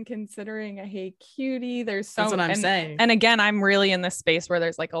I even considering a hey cutie? There's so that's what I'm saying. And again, I'm really in this space where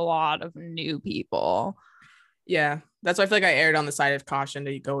there's like a lot of new people. Yeah, that's why I feel like I erred on the side of caution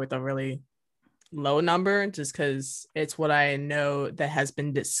to go with a really low number, just because it's what I know that has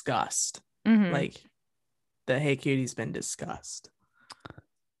been discussed. Like the hey cutie's been discussed.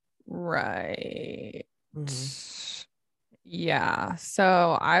 Right. Yeah.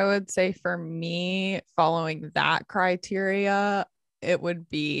 So I would say for me, following that criteria, it would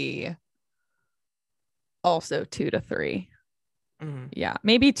be also 2 to 3. Yeah.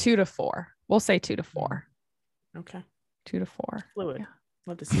 Maybe 2 to 4. We'll say 2 to 4. Okay. 2 to 4. Fluid. Yeah.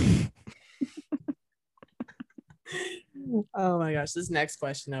 Love to see. Oh my gosh. This next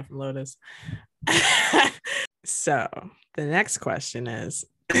question now from Lotus. So the next question is,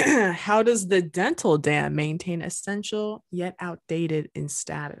 how does the dental dam maintain essential yet outdated in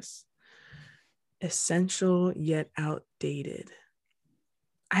status? Essential yet outdated.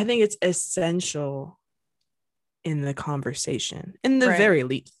 I think it's essential in the conversation, in the very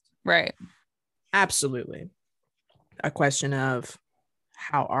least. Right. Absolutely. A question of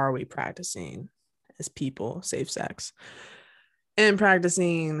how are we practicing as people safe sex and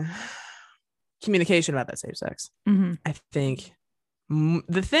practicing communication about that safe sex. I think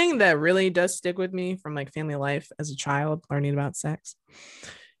the thing that really does stick with me from like family life as a child learning about sex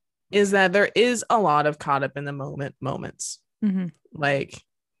is that there is a lot of caught up in the moments. Like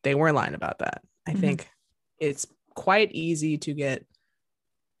they weren't lying about that. I think it's quite easy to get,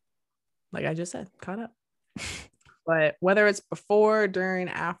 like I just said, caught up. But whether it's before, during,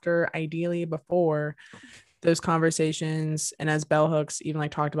 after, ideally before those conversations, and as Bell Hooks even like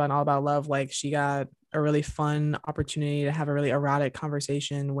talked about in All About Love, like she got a really fun opportunity to have a really erotic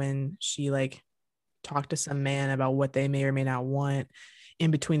conversation when she like talked to some man about what they may or may not want in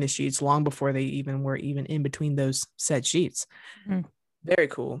between the sheets, long before they even were even in between those said sheets. Very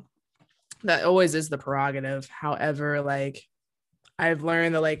cool. That always is the prerogative. However, like I've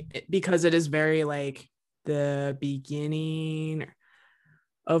learned that like because it is very like the beginning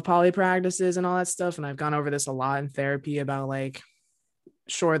of poly practices and all that stuff, and I've gone over this a lot in therapy about like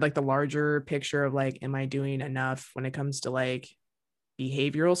sure like the larger picture of like am I doing enough when it comes to like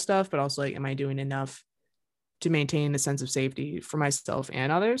behavioral stuff, but also like am I doing enough to maintain a sense of safety for myself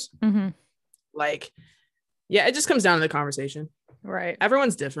and others. Like yeah, it just comes down to the conversation. Right.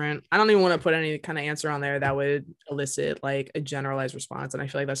 Everyone's different. I don't even want to put any kind of answer on there that would elicit like a generalized response. And I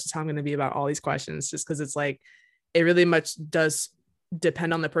feel like that's just how I'm going to be about all these questions, just because it's like, it really much does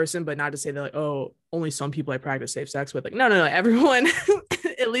depend on the person, but not to say that like, oh, only some people I practice safe sex with. Like, no, everyone,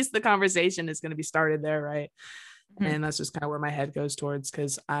 at least the conversation is going to be started there. Right. And that's just kind of where my head goes towards,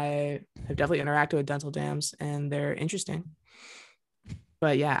 because I have definitely interacted with dental dams and they're interesting.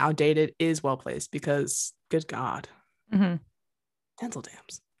 But yeah, outdated is well placed because good God, Mm-hmm. dental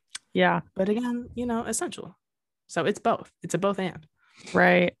dams. Yeah. But again, essential. So it's both. It's a both and.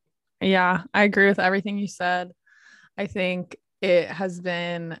 Right. Yeah. I agree with everything you said. I think it has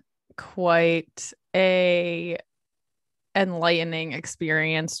been quite a enlightening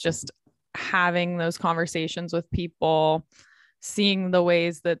experience just having those conversations with people, seeing the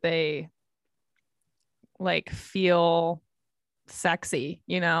ways that they like feel sexy,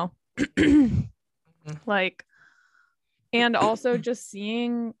 like, and also just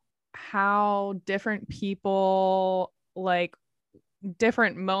seeing how different people like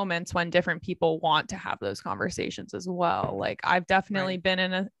different moments when different people want to have those conversations as well. Like I've definitely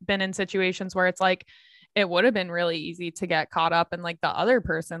been in situations where it's like it would have been really easy to get caught up and like the other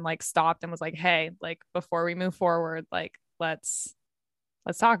person like stopped and was like, hey, like before we move forward, like let's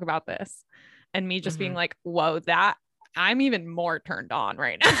talk about this. And me just being like, whoa, that I'm even more turned on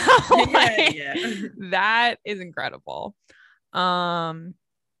right now. Like, that is incredible.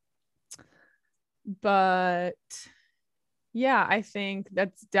 But yeah, I think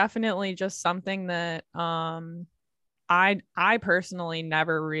that's definitely just something that I personally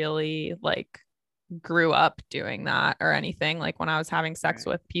never really like grew up doing that or anything. Like when I was having sex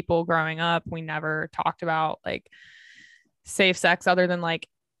with people growing up, we never talked about like safe sex other than like,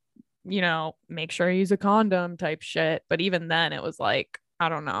 make sure you use a condom type shit. But even then it was like, I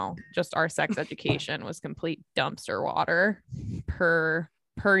don't know, just our sex education was complete dumpster water per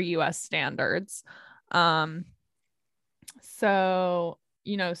US standards. So,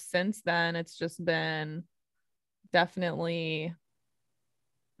 since then it's just been definitely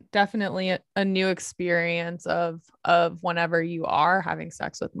a new experience of whenever you are having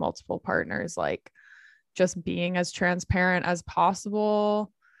sex with multiple partners, like just being as transparent as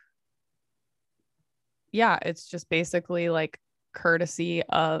possible. Yeah, it's just basically like courtesy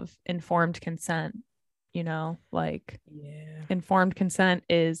of informed consent, like informed consent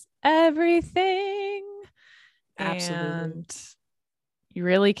is everything. Absolutely. And you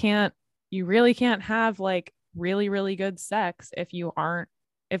really can't have like really, really good sex if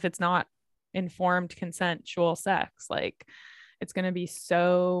it's not informed consensual sex. Like it's going to be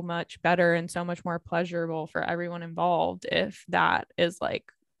so much better and so much more pleasurable for everyone involved if that is like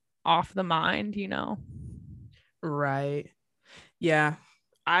off the mind, Right. Yeah.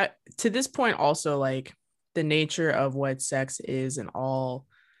 To this point also, like the nature of what sex is and all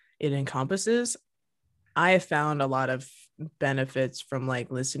it encompasses, I have found a lot of benefits from like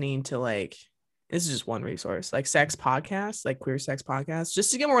listening to like, this is just one resource, like sex podcasts, like queer sex podcasts,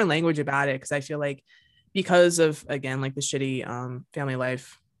 just to get more language about it. Cause I feel like because of, again, like the shitty family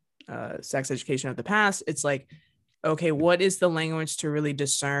life, sex education of the past, it's like, okay, what is the language to really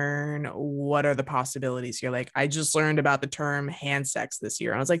discern what are the possibilities here? Like, I just learned about the term hand sex this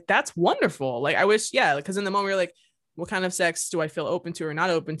year. And I was like, that's wonderful. Like, I wish, yeah, because in the moment you're like, what kind of sex do I feel open to or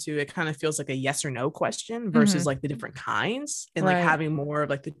not open to? It kind of feels like a yes or no question versus like the different kinds, and like having more of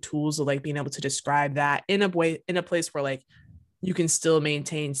like the tools of like being able to describe that in a way, in a place where like you can still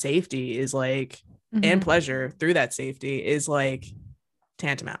maintain safety is like, and pleasure through that safety is like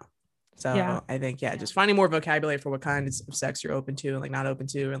tantamount. So I think, just finding more vocabulary for what kinds of sex you're open to and like not open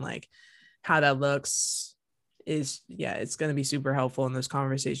to, and like how that looks is, it's going to be super helpful in those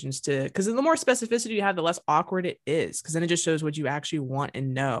conversations too. Because the more specificity you have, the less awkward it is. Because then it just shows what you actually want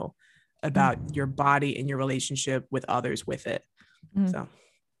and know about your body and your relationship with others with it. So,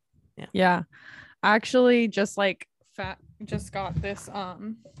 yeah. I actually just just got this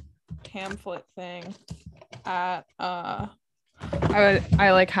pamphlet thing at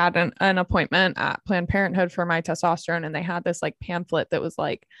I like had an appointment at Planned Parenthood for my testosterone, and they had this like pamphlet that was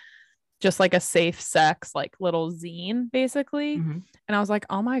like just like a safe sex like little zine basically. And I was like,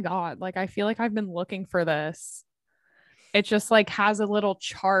 oh my God, like I feel like I've been looking for this. It just like has a little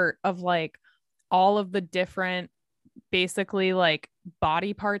chart of like all of the different basically like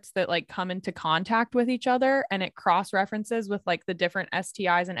body parts that like come into contact with each other, and it cross references with like the different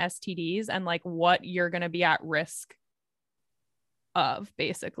STIs and STDs and like what you're going to be at risk of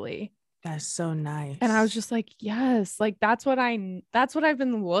basically. That's so nice. And I was just like, yes, like that's what I've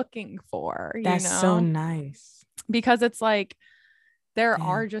been looking for, that's so nice. Because it's like there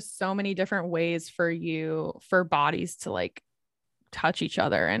are just so many different ways for bodies to like touch each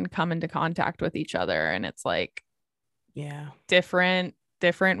other and come into contact with each other, and it's like different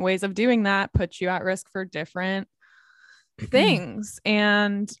ways of doing that puts you at risk for different things,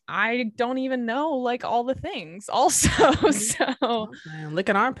 and I don't even know like all the things also. So look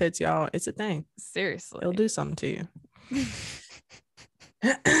at armpits, y'all. It's a thing. Seriously, it'll do something to you.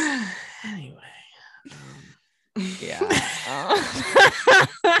 Anyway, Yeah.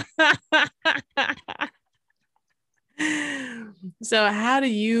 So how do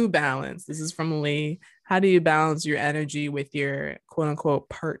you balance? This is from Lee. How do you balance your energy with your quote unquote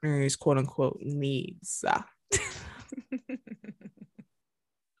partner's quote unquote needs?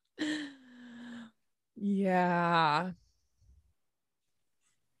 Yeah.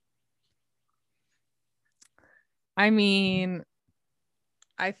 I mean,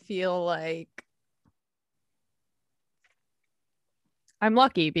 I feel like I'm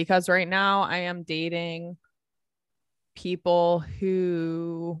lucky because right now I am dating people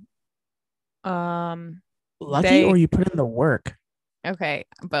who Lucky they or you put in the work? okay,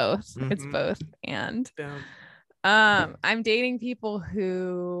 both. It's Mm-hmm. both. And Boom. I'm dating people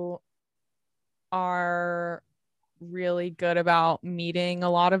who are really good about meeting a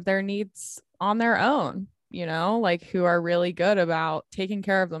lot of their needs on their own, you know, like who are really good about taking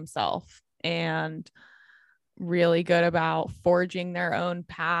care of themselves and really good about forging their own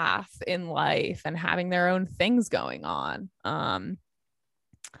path in life and having their own things going on.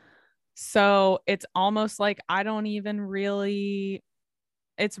 So it's almost like I don't even really,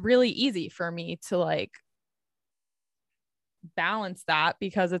 it's really easy for me to like balance that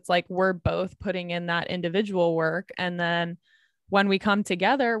because it's like we're both putting in that individual work. And then when we come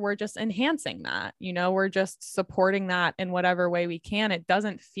together, we're just enhancing that, you know, we're just supporting that in whatever way we can. It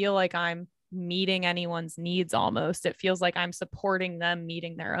doesn't feel like I'm meeting anyone's needs almost. It feels like I'm supporting them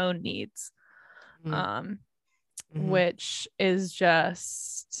meeting their own needs, which is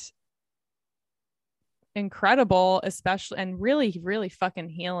just incredible, especially and really, really fucking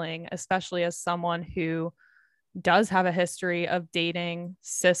healing, especially as someone who does have a history of dating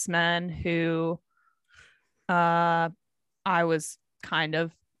cis men who I was kind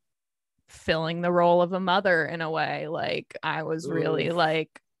of filling the role of a mother in a way. Like I was really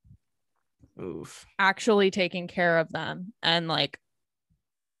like actually taking care of them and like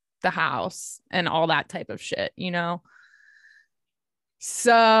the house and all that type of shit, you know?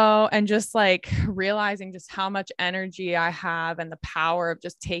 So, and just like realizing just how much energy I have and the power of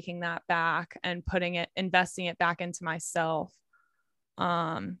just taking that back and putting it, investing it back into myself.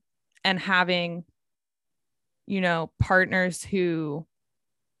 And having, you know, partners who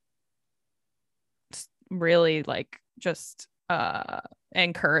really like just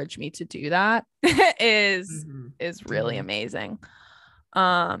encourage me to do that is really amazing.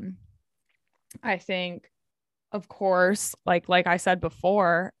 I think of course, like I said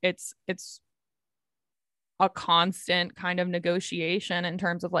before, it's a constant kind of negotiation in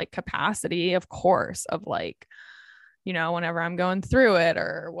terms of like capacity, of course, of like, you know, whenever I'm going through it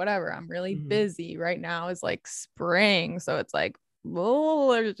or whatever, I'm really busy right now is like spring. So it's like, well,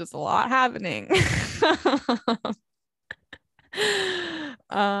 there's just a lot happening.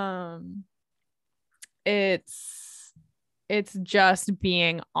 It's just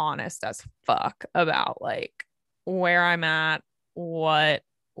being honest as fuck about like where I'm at, what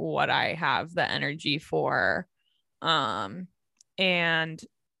I have the energy for. And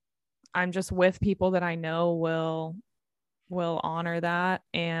I'm just with people that I know will honor that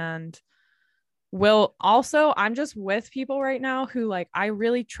and will also I'm just with people right now who like I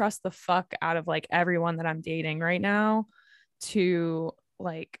really trust the fuck out of like everyone that I'm dating right now to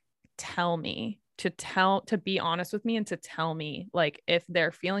like tell me to be honest with me and to tell me like if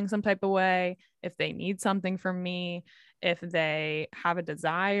they're feeling some type of way, if they need something from me, if they have a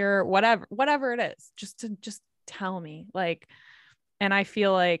desire, whatever it is, just tell me. Like, and I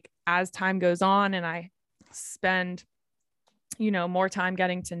feel like as time goes on and I spend, you know, more time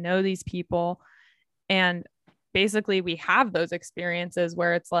getting to know these people, and basically we have those experiences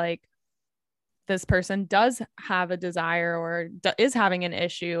where it's like this person does have a desire or is having an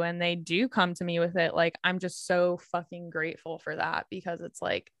issue and they do come to me with it. Like, I'm just so fucking grateful for that because it's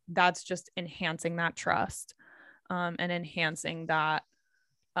like, that's just enhancing that trust, and enhancing that,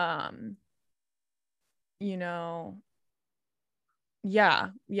 you know, yeah,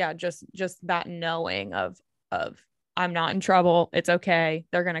 just that knowing of I'm not in trouble. It's okay.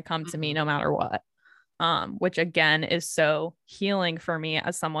 They're going to come to me no matter what. Which again is so healing for me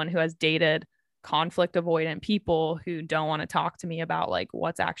as someone who has dated conflict avoidant people who don't want to talk to me about like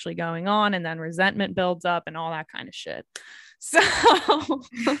what's actually going on, and then resentment builds up and all that kind of shit. So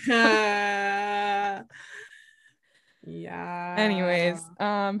yeah. Anyways,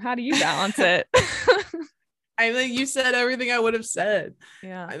 how do you balance it? I think you said everything I would have said.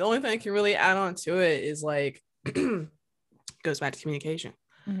 Yeah. The only thing I can really add on to it is like goes back to communication.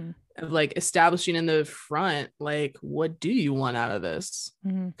 like establishing in the front, like, what do you want out of this?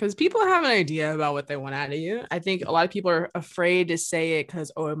 Mm-hmm. Because people have an idea about what they want out of you. I think a lot of people are afraid to say it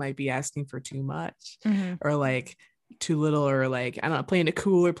because, oh, it might be asking for too much, Mm-hmm. or like too little, or like, I don't know, playing it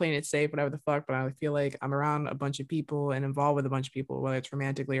cool or playing it safe, whatever the fuck. But I feel like I'm around a bunch of people and involved with a bunch of people, whether it's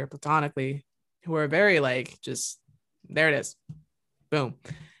romantically or platonically, who are very like, just there it is, boom.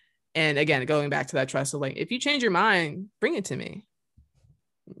 And again, going back to that trust of like, if you change your mind, bring it to me.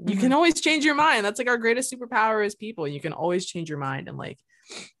 You can always change your mind. That's like our greatest superpower as people. You can always change your mind. And like,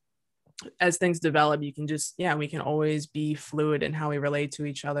 as things develop, you can just, yeah, we can always be fluid in how we relate to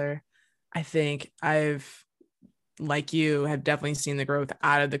each other. I think I've, like you, have definitely seen the growth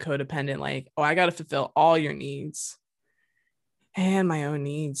out of the codependent, like, oh, I got to fulfill all your needs and my own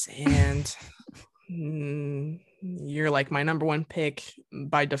needs. And you're like my number one pick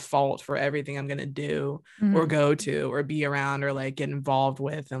by default for everything I'm going to do or go to or be around or like get involved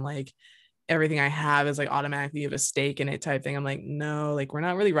with. And like everything I have is like automatically have a stake in it type thing. I'm like, no, like we're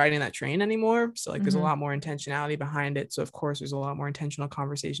not really riding that train anymore. So like there's a lot more intentionality behind it. So of course there's a lot more intentional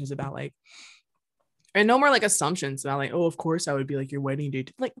conversations about like, and no more like assumptions about like, oh, of course I would be like your wedding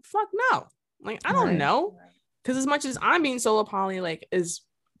date. Like, fuck no. Like, I don't know. Because as much as I'm being solo poly, like is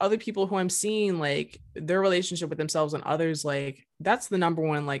other people who I'm seeing, like their relationship with themselves and others, like that's the number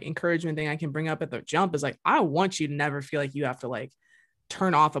one like encouragement thing I can bring up at the jump is like, I want you to never feel like you have to like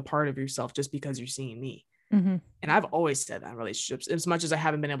turn off a part of yourself just because you're seeing me. And I've always said that in relationships, as much as I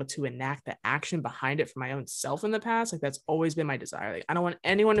haven't been able to enact the action behind it for my own self in the past, like that's always been my desire. Like I don't want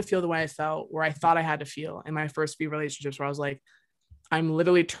anyone to feel the way I felt, where I thought I had to feel in my first few relationships, where I was like, I'm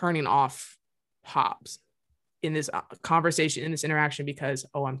literally turning off Hobbs in this conversation, in this interaction, because,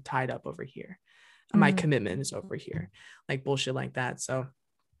 oh, I'm tied up over here. My commitment is over here, like bullshit like that. So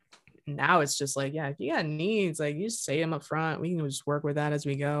now it's just like, yeah, if you got needs, like you just say them up front. We can just work with that as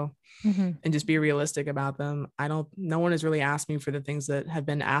we go and just be realistic about them. No one has really asked me for the things that have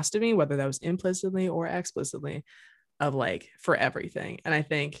been asked of me, whether that was implicitly or explicitly, of like for everything. And I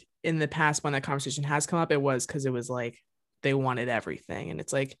think in the past, when that conversation has come up, it was because it was like they wanted everything. And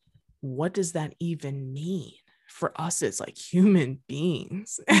it's like, what does that even mean? For us, it's like human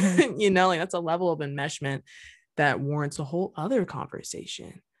beings, you know, like that's a level of enmeshment that warrants a whole other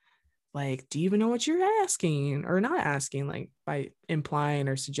conversation. Like, do you even know what you're asking or not asking, like by implying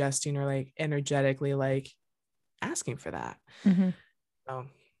or suggesting or like energetically like asking for that?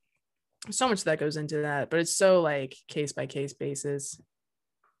 So much that goes into that, but it's so like case by case basis.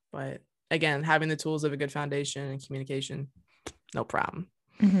 But again, having the tools of a good foundation and communication, no problem.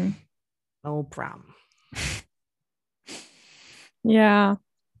 No problem. Yeah.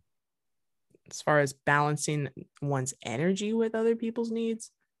 As far as balancing one's energy with other people's needs,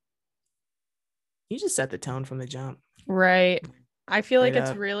 you just set the tone from the jump. Right. I feel like Straight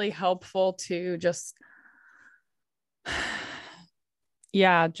it's up. really helpful to just,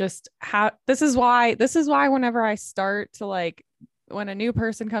 yeah, just have, this is why whenever I start to like, when a new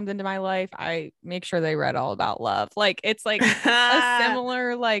person comes into my life, I make sure they read all about love. Like it's like a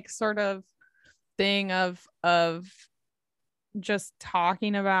similar like sort of thing of just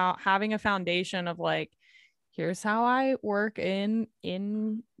talking about having a foundation of like, here's how I work in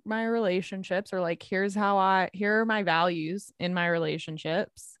my relationships, or like here are my values in my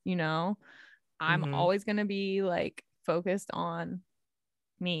relationships, you know. I'm always going to be like focused on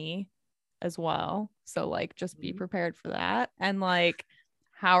me as well, so like just be prepared for that. And like,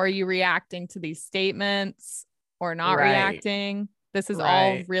 how are you reacting to these statements or not reacting? This is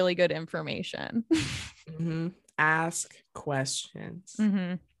all really good information. Ask questions.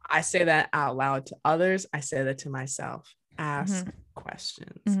 I say that out loud to others. I say that to myself. Ask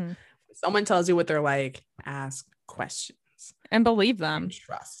questions. When someone tells you what they're like, ask questions. And believe them. And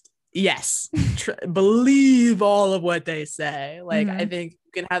trust. Yes. Believe all of what they say. Like, I think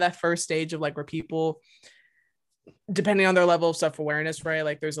you can have that first stage of like where people, depending on their level of self-awareness, right?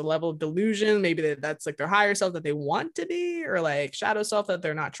 Like there's a level of delusion. Maybe that's like their higher self that they want to be, or like shadow self that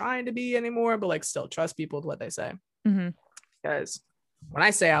they're not trying to be anymore, but like still trust people with what they say. Because when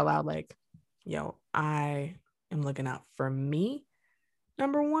I say out loud, like, yo, I am looking out for me,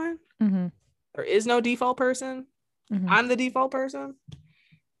 number one. There is no default person. I'm the default person.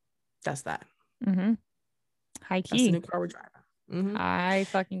 That's that. High key. That's the new car we're driving. I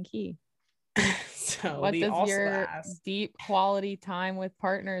fucking key. So what does your deep quality time with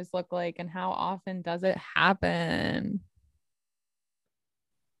partners look like, and how often does it happen?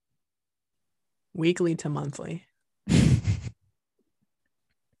 Weekly to monthly.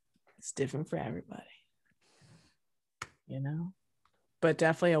 It's different for everybody, you know, but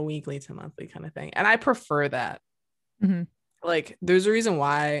definitely a weekly to monthly kind of thing. And I prefer that. Like, there's a reason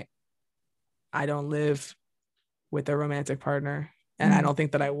why I don't live with a romantic partner, and I don't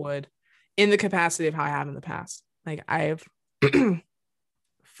think that I would in the capacity of how I have in the past. Like I've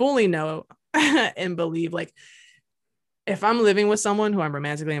fully know and believe like if I'm living with someone who I'm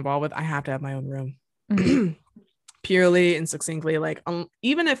romantically involved with, I have to have my own room. Purely and succinctly, like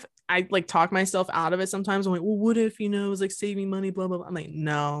even if I like talk myself out of it sometimes, I'm like, well, what if, it was like saving money, blah blah blah. I'm like,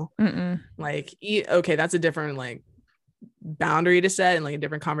 no. Like okay, that's a different like boundary to set, and like a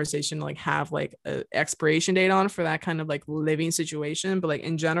different conversation to like have like a expiration date on for that kind of like living situation. But like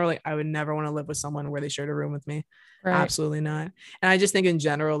in general, like I would never want to live with someone where they shared a room with me. Right. Absolutely not. And I just think in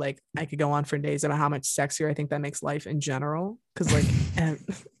general, like I could go on for days about how much sexier I think that makes life in general, because like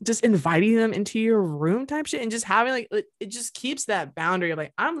just inviting them into your room type shit, and just having like it just keeps that boundary of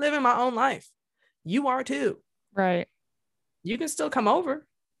like, I'm living my own life, you are too, right? You can still come over,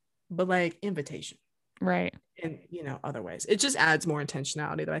 but like invitation, right? And other ways, it just adds more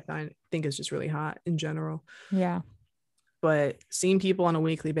intentionality that I think is just really hot in general. Yeah. But seeing people on a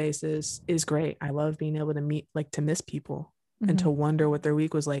weekly basis is great. I love being able to meet, like to miss people and to wonder what their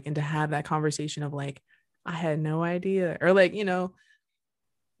week was like, and to have that conversation of like, I had no idea, or like,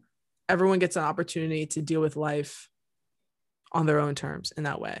 everyone gets an opportunity to deal with life on their own terms in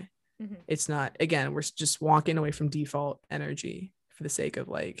that way. It's not, again, we're just walking away from default energy for the sake of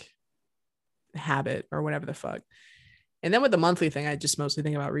like habit or whatever the fuck. And then with the monthly thing, I just mostly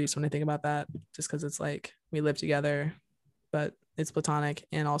think about Reese when I think about that, just because it's like we live together, but it's platonic,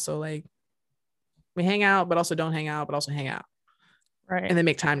 and also like we hang out, but also don't hang out, but also hang out, right? And then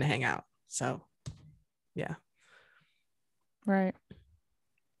make time to hang out. So yeah, right.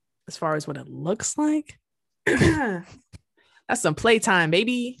 As far as what it looks like, that's some playtime,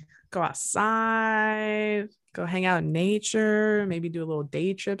 baby. Go outside, go hang out in nature, maybe do a little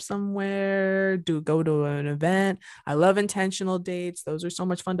day trip somewhere, go to an event. I love intentional dates. Those are so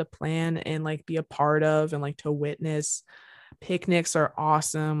much fun to plan and like be a part of and like to witness. Picnics are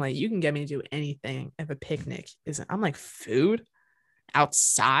awesome. Like you can get me to do anything if a picnic isn't. I'm like, food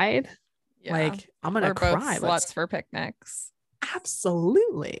outside. Yeah. Like I'm gonna cry. Both sluts for picnics.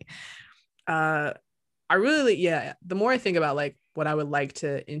 Absolutely. I really, yeah. The more I think about like what I would like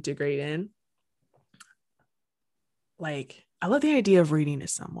to integrate in, like I love the idea of reading to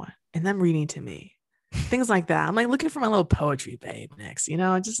someone and them reading to me, things like that. I'm like looking for my little poetry babe next,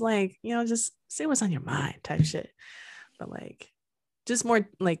 just like, just say what's on your mind type shit. But like just more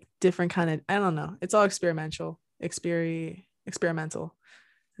like different kind of, I don't know, it's all experimental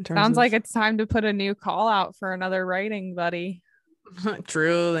Sounds like it's time to put a new call out for another writing buddy.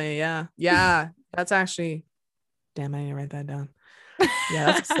 Truly, yeah, that's actually, damn, I need to write that down. Yeah,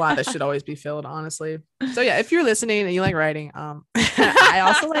 that's a slot that should always be filled, honestly. So yeah, if you're listening and you like writing, I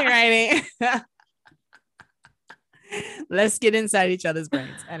also like writing. Let's get inside each other's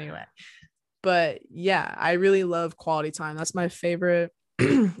brains anyway. But yeah, I really love quality time. That's my favorite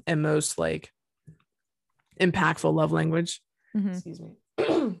and most like impactful love language. Excuse me.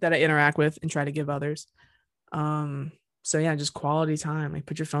 That I interact with and try to give others. So yeah, just quality time. Like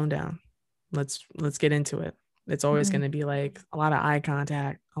put your phone down. Let's get into it. It's always going to be like a lot of eye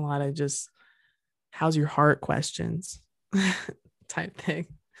contact, a lot of just how's your heart questions type thing.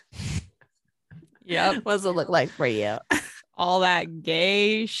 Yep. What does it look like for you? All that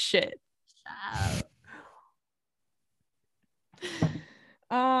gay shit.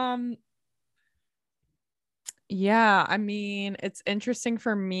 Yeah, I mean, it's interesting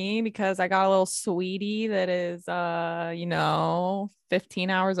for me because I got a little sweetie that is 15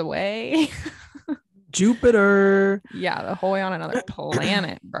 hours away. Jupiter. Yeah, the whole way on another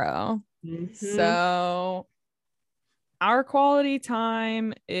planet, bro. So our quality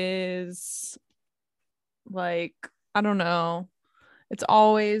time is like, I don't know. It's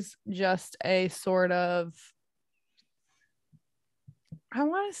always just a sort of, I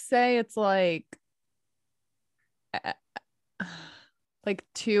want to say it's like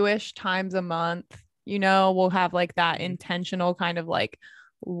 2-ish times a month, we'll have like that intentional kind of like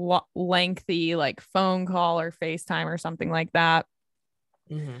lengthy like phone call or FaceTime or something like that.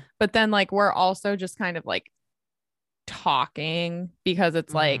 But then like we're also just kind of like talking, because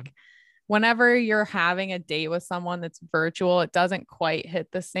it's like whenever you're having a date with someone that's virtual, it doesn't quite hit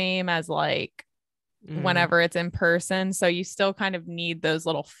the same as like whenever it's in person. So you still kind of need those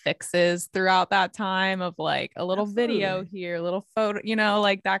little fixes throughout that time of like a little video here, a little photo,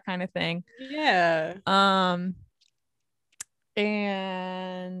 like that kind of thing. Yeah.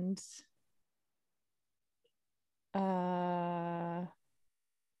 And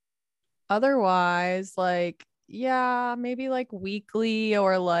otherwise, like, yeah, maybe like weekly,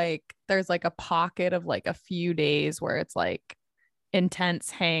 or like there's like a pocket of like a few days where it's like intense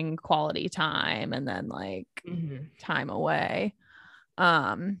hang quality time and then like time away.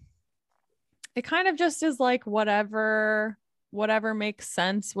 It kind of just is like whatever makes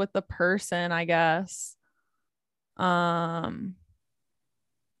sense with the person, I guess. And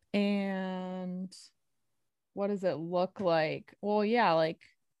what does it look like? Well, yeah, like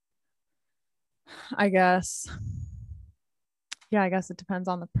I guess it depends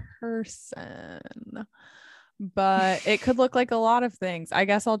on the person, but it could look like a lot of things. I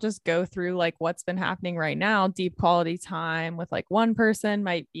guess I'll just go through like what's been happening right now. Deep quality time with like one person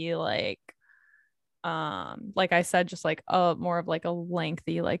might be like I said, just like more of like a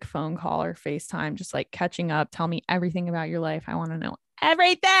lengthy like phone call or FaceTime, just like catching up. Tell me everything about your life. I want to know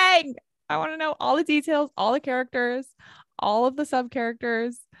everything. I want to know all the details, all the characters, all of the sub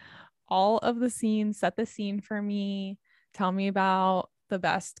characters, all of the scenes. Set the scene for me. Tell me about the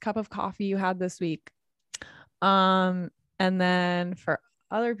best cup of coffee you had this week. And then for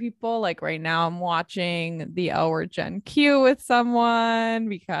other people, like right now I'm watching the L Word Gen Q with someone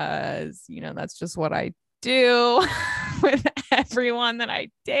because, you know, that's just what I do with everyone that I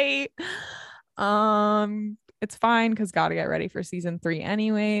date. It's fine because gotta get ready for season 3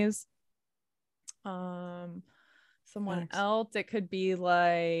 anyways. Someone Thanks. else, it could be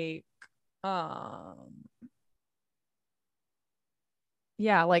like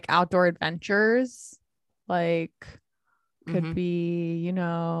yeah, like outdoor adventures, like could be, you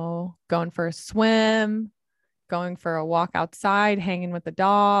know, going for a swim, going for a walk outside, hanging with the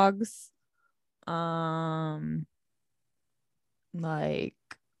dogs, like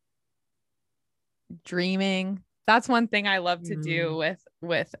dreaming. That's one thing I love to do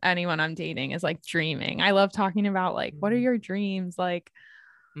with anyone I'm dating is like dreaming. I love talking about like what are your dreams, like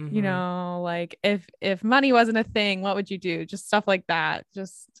you know, like if money wasn't a thing, what would you do? Just stuff like that.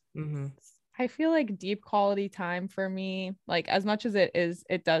 Just I feel like deep quality time for me, like as much as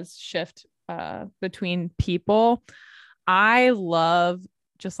it does shift between people, I love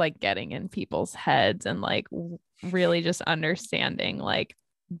just like getting in people's heads and like really just understanding like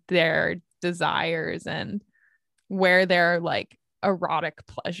their desires and where their like erotic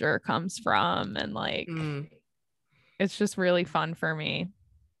pleasure comes from, and like it's just really fun for me.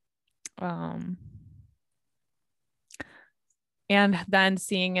 And then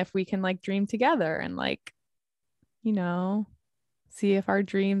seeing if we can like dream together and like, you know, see if our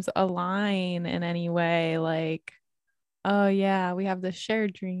dreams align in any way. Like, oh yeah, we have this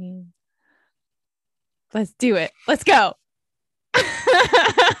shared dream. Let's do it. Let's go.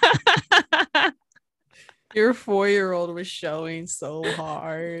 Your 4-year-old was showing so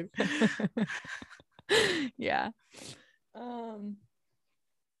hard. Yeah.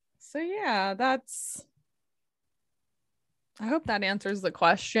 So yeah, I hope that answers the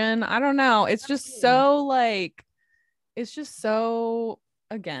question. I don't know. It's just so like, it's just so,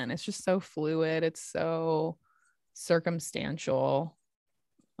 again, it's just so fluid. It's so circumstantial.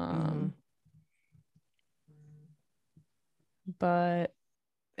 But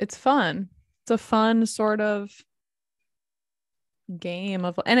it's fun. It's a fun sort of game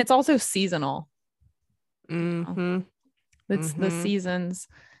of, and it's also seasonal. It's the seasons,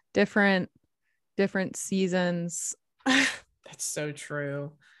 different seasons. That's so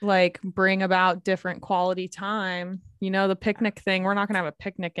true. Like bring about different quality time. You know, the picnic thing, we're not gonna have a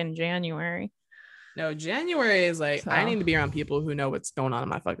picnic in January. No, January is like, I need to be around people who know what's going on in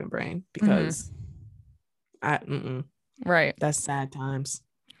my fucking brain, because right, that's sad times.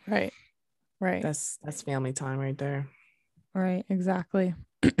 Right That's family time right there. Right, exactly.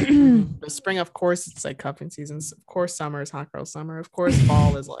 The spring, of course, it's like cuffing seasons. Of course, summer is hot girl summer. Of course,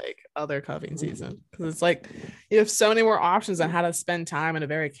 fall is like other cuffing season, because it's like you have so many more options on how to spend time in a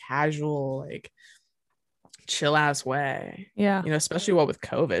very casual, like chill ass way. Yeah, you know, especially what with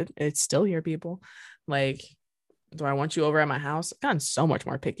COVID, it's still here, people. Like, do I want you over at my house? I've gotten so much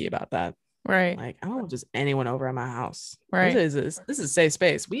more picky about that. Right. Like, I don't want just anyone over at my house. Right. This is safe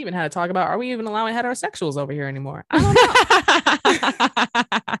space. We even had to talk about, are we even allowing heterosexuals over here anymore? I don't know.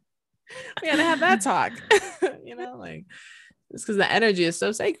 We had to have that talk. You know, like, it's because the energy is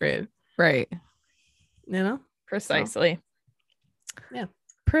so sacred. Right. You know? Precisely. So, yeah.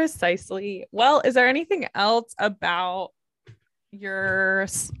 Precisely. Well, is there anything else about your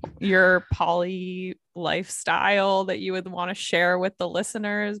poly lifestyle that you would want to share with the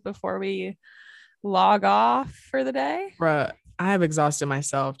listeners before we log off for the day? Bruh, I have exhausted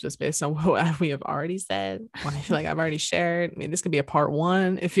myself just based on what we have already said. I feel like I've already shared. I mean, this could be a part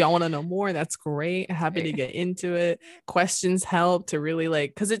 1. If y'all want to know more, that's great. Happy to get into it. Questions help to really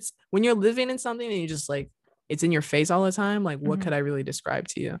like, because it's when you're living in something and you just like, it's in your face all the time. Like, what could I really describe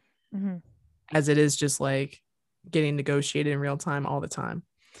to you? As it is just like, getting negotiated in real time all the time.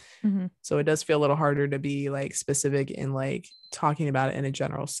 Mm-hmm. So it does feel a little harder to be like specific in like talking about it in a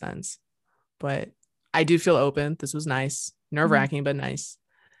general sense. But I do feel open. This was nice, nerve-wracking, but nice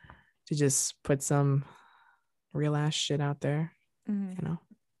to just put some real ass shit out there. You know.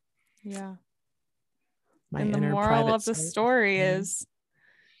 Yeah. My and the inner moral private of the self. story is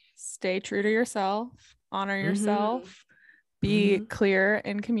stay true to yourself, honor yourself, be clear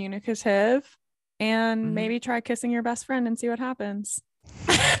and communicative, and maybe try kissing your best friend and see what happens.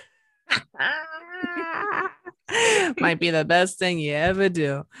 Might be the best thing you ever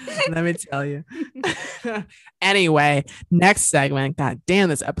do. Let me tell you. Anyway, next segment. God damn,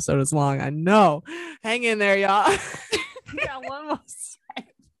 this episode is long. I know. Hang in there, y'all. Got one more segment.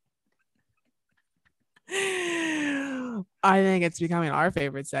 I think it's becoming our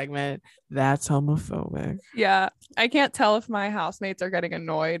favorite segment. That's homophobic. Yeah. I can't tell if my housemates are getting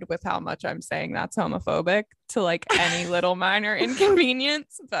annoyed with how much I'm saying that's homophobic to like any little minor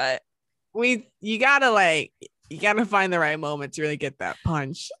inconvenience, but you gotta find the right moment to really get that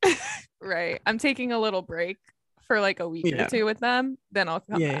punch. Right. I'm taking a little break for like a week or two with them, then I'll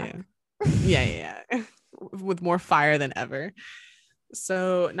come back. Yeah. With more fire than ever.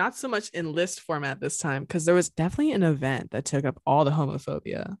 So not so much in list format this time, because there was definitely an event that took up all the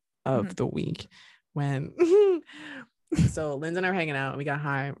homophobia of the week when so Lindsay and I were hanging out and we got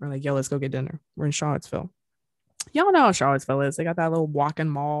high. We're like, yo, let's go get dinner. We're in Charlottesville. Y'all know how Charlottesville is. They got that little walking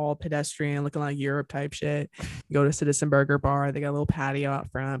mall, pedestrian, looking like Europe type shit. You go to Citizen Burger Bar. They got a little patio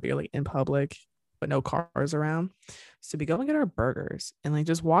out front, but you're like in public, but no cars around. So we go and get our burgers and like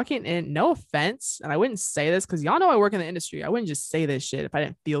just walking in, no offense. And I wouldn't say this because y'all know I work in the industry. I wouldn't just say this shit if I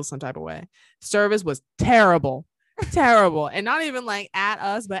didn't feel some type of way. Service was terrible. And not even like at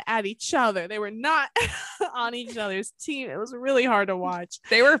us, but at each other. They were not on each other's team. It was really hard to watch.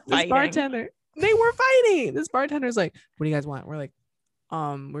 They were fighting. They were fighting. This bartender's like, what do you guys want? We're like,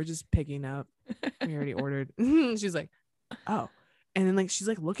 we're just picking up. We already ordered. She's like, oh. And then like she's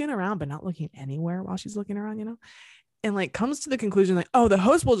like looking around but not looking anywhere while she's looking around, you know, and like comes to the conclusion like, oh, the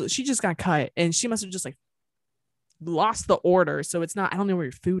host she just got cut and she must have just like lost the order, so it's not, I don't know where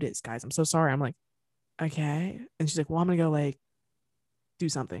your food is, guys, I'm so sorry. I'm like, okay. And she's like, well, I'm gonna go like do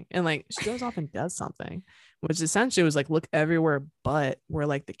something, and like she goes off and does something, which essentially was like look everywhere but where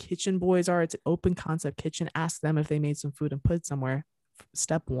like the kitchen boys are. It's an open concept kitchen. Ask them if they made some food and put it somewhere.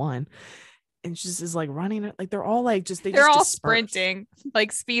 Step one. And she just is like running, like they're all like they're all dispersed. sprinting,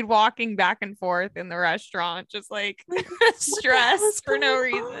 like speed walking back and forth in the restaurant, just like stress for no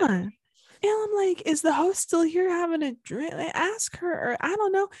reason. And I'm like, is the host still here having a drink? Like, ask her, or I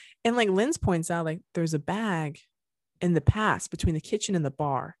don't know. And like Linz points out, like there's a bag in the pass between the kitchen and the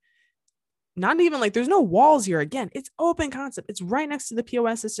bar. Not even like there's no walls here. Again, it's open concept. It's right next to the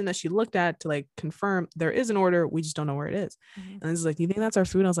POS system that she looked at to like confirm there is an order. We just don't know where it is. And it's like, do you think that's our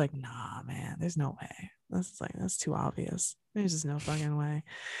food? I was like, nah, man, there's no way. That's too obvious. There's just no fucking way.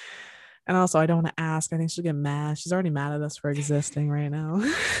 And also, I don't want to ask. I think she'll get mad. She's already mad at us for existing right now.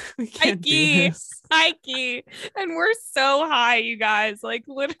 We can't do this. Hikey. And we're so high, you guys. Like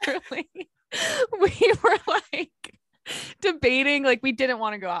literally, we were like debating, like we didn't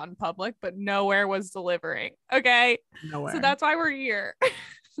want to go out in public, but nowhere was delivering. Okay. Nowhere. So that's why we're here.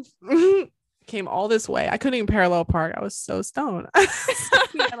 Came all this way. I couldn't even parallel park. I was so stoned. I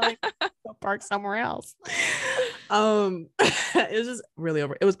like go park somewhere else. It was just really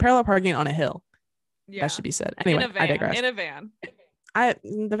over. It was parallel parking on a hill. Yeah, that should be said. Anyway, I digress. In a van.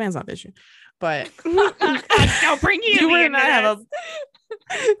 The van's not the issue, but don't bring Hubert into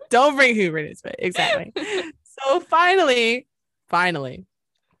this. Don't bring Hubert into it. Exactly. So finally,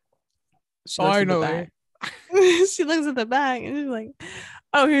 she looks at the bag and she's like,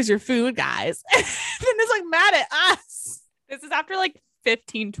 oh, here's your food, guys. And it's like mad at us. This is after like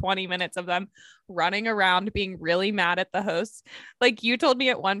 15-20 minutes of them running around being really mad at the host. Like you told me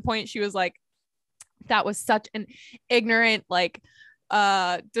at one point, she was like, that was such an ignorant like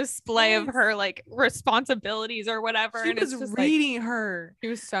display of her like responsibilities or whatever. She was reading her. She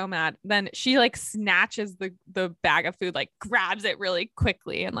was so mad. Then she like snatches the bag of food, like grabs it really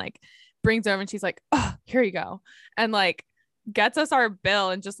quickly and like brings it over and she's like, oh, here you go. And like gets us our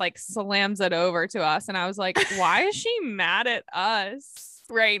bill and just like slams it over to us. And I was like, why is she mad at us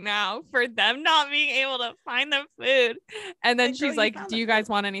right now for them not being able to find the food? And then she's like, do you guys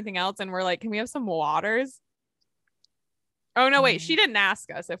want anything else? And we're like, can we have some waters? Oh no, wait, she didn't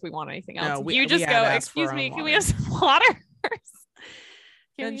ask us if we want anything else. No, you just go, excuse me, can we have some water?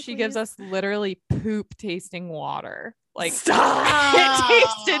 Then she gives us literally poop tasting water. Like, stop! It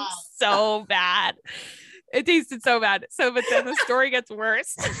tasted so bad. It tasted so bad. So, but then the story gets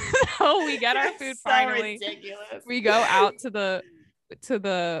worse. So we get our food finally. Ridiculous. We go out to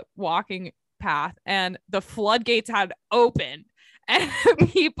the walking path, and the floodgates had opened, and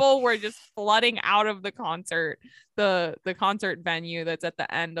people were just flooding out of the concert, the concert venue that's at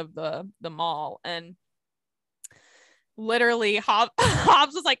the end of the mall. And literally Hobbs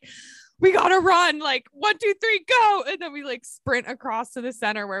was like, we gotta run, like 1, 2, 3, go. And then we like sprint across to the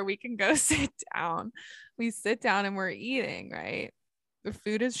center where we can go sit down. We sit down and we're eating, right? The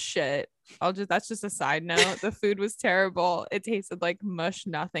food is shit. That's just a side note. The food was terrible. It tasted like mush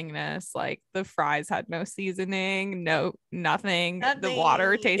nothingness. Like the fries had no seasoning, nothing. The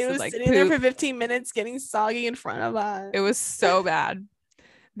water tasted like sitting there for 15 minutes getting soggy in front of us. It was so bad.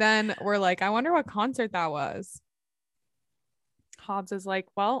 Then we're like, I wonder what concert that was. Hobbs is like,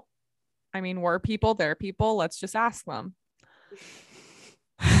 well, I mean, we're people, they're people. Let's just ask them.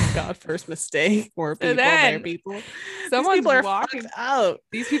 God, first mistake. We're people, they're people. Someone's These people are walking out.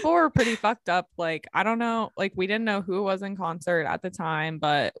 These people were pretty fucked up. Like, I don't know. Like, we didn't know who was in concert at the time,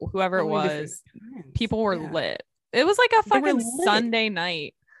 but whoever it was, people were lit. It was like a fucking Sunday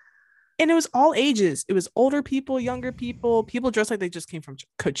night. And it was all ages. It was older people, younger people, people dressed like they just came from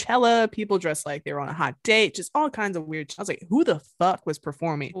Coachella, people dressed like they were on a hot date, just all kinds of weird. I was like, who the fuck was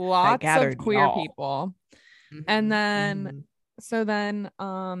performing? Lots of queer people. Mm-hmm. And then, so then,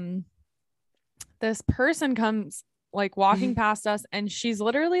 this person comes like walking past us, and she's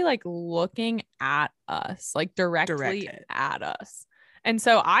literally like looking at us, like directly at us. And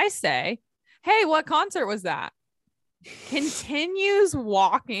so I say, hey, what concert was that? Continues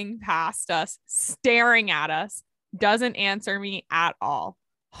walking past us, staring at us, doesn't answer me at all.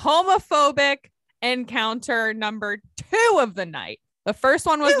 Homophobic encounter number 2 of the night. The first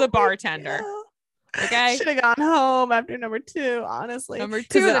one was the bartender. Okay, should have gone home after number 2, honestly. Number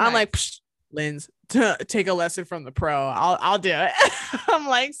 2, I'm like, Linz, take a lesson from the pro. I'll do it. I'm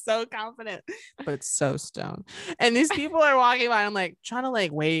like so confident, but it's so stoned. And these people are walking by. I'm like trying to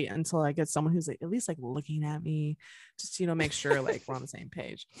like wait until I get someone who's like at least like looking at me, just make sure like we're on the same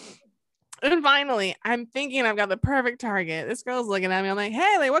page. And finally, I'm thinking I've got the perfect target. This girl's looking at me. I'm like,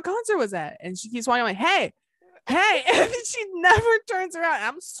 hey, like what concert was that? And she keeps walking. I'm like, hey. And then she never turns around.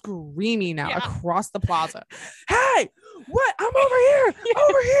 I'm screaming now across the plaza. Hey, what? I'm over here.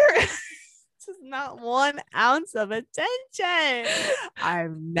 Over here. This is not 1 ounce of attention.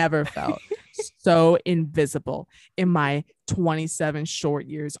 I've never felt so invisible in my 27 short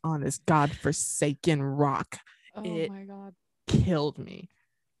years on this godforsaken rock. Oh my God. Killed me.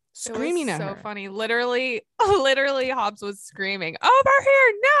 Screaming at her. So funny. Literally Hobbs was screaming, over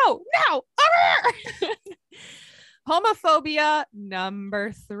here. No, over here. Homophobia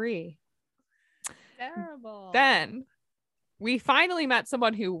number 3. Terrible. Then we finally met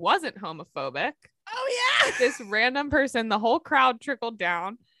someone who wasn't homophobic. Oh yeah. This random person, the whole crowd trickled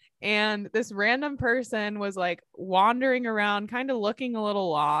down, and this random person was like wandering around, kind of looking a little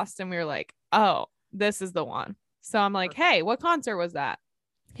lost. And we were like, oh, this is the one. So I'm like, hey, what concert was that?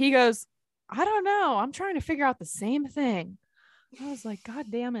 He goes, I don't know. I'm trying to figure out the same thing. I was like, God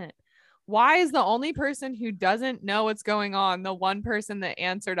damn it. Why is the only person who doesn't know what's going on the one person that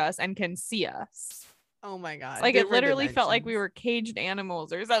answered us and can see us? Oh my God. Like it literally felt like we were caged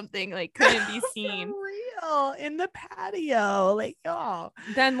animals or something, like couldn't be seen. For real, in the patio, like y'all.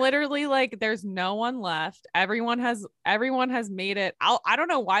 Then literally like there's no one left. Everyone has made it. I don't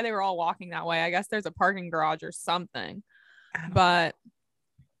know why they were all walking that way. I guess there's a parking garage or something. But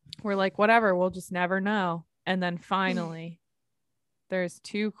we're like, whatever, we'll just never know. And then finally there's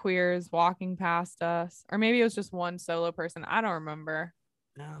 2 queers walking past us, or maybe it was just one solo person. I don't remember.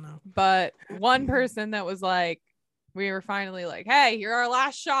 I don't know. But one person that was like, we were finally like, hey, you're our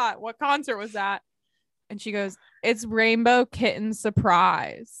last shot. What concert was that? And she goes, it's Rainbow Kitten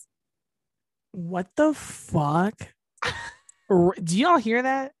Surprise. What the fuck? Do y'all hear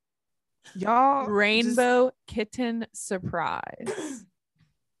that? Y'all Rainbow Kitten Surprise.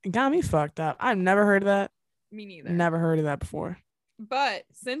 It got me fucked up. I've never heard of that. Me neither. Never heard of that before. But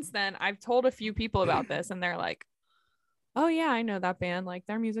since then, I've told a few people about this, and they're like, oh yeah, I know that band. Like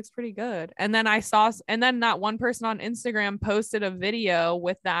their music's pretty good. And then and then that one person on Instagram posted a video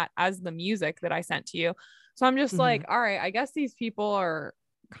with that as the music that I sent to you. So I'm just like, all right, I guess these people are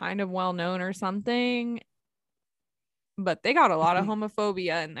kind of well known or something, but they got a lot of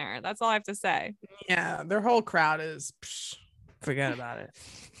homophobia in there. That's all I have to say. Yeah, their whole crowd is forget about it.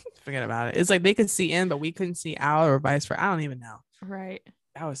 Forget about it. It's like they could see in, but we couldn't see out, or vice versa. I don't even know. Right.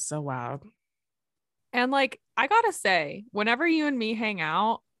 That was so wild. And like, I gotta say, whenever you and me hang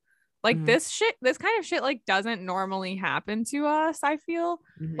out, Like this kind of shit like doesn't normally happen to us. I feel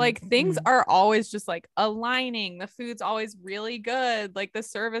like things are always just like aligning. The food's always really good. Like the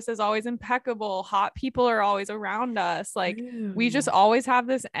service is always impeccable. Hot people are always around us. Like we just always have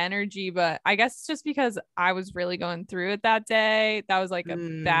this energy. But I guess it's just because I was really going through it that day. That was like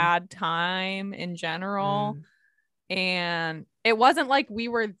a bad time in general. And it wasn't like we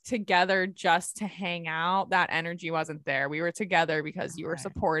were together just to hang out. That energy wasn't there. We were together because you were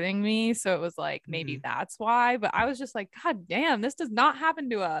supporting me. So it was like, maybe that's why. But I was just like, God damn, this does not happen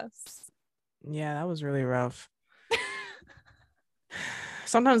to us. Yeah, that was really rough.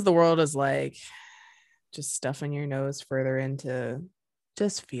 Sometimes the world is like just stuffing your nose further into,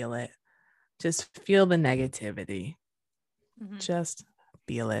 just feel it. Just feel the negativity. Just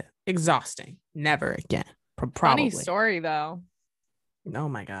feel it. Exhausting. Never again. Probably. Funny story though. Oh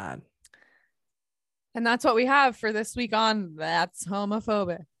my God. And that's what we have for this week on That's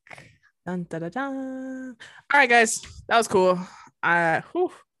Homophobic. Dun, dun, dun, dun. All right, guys. That was cool. All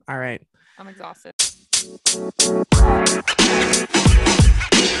right. I'm exhausted.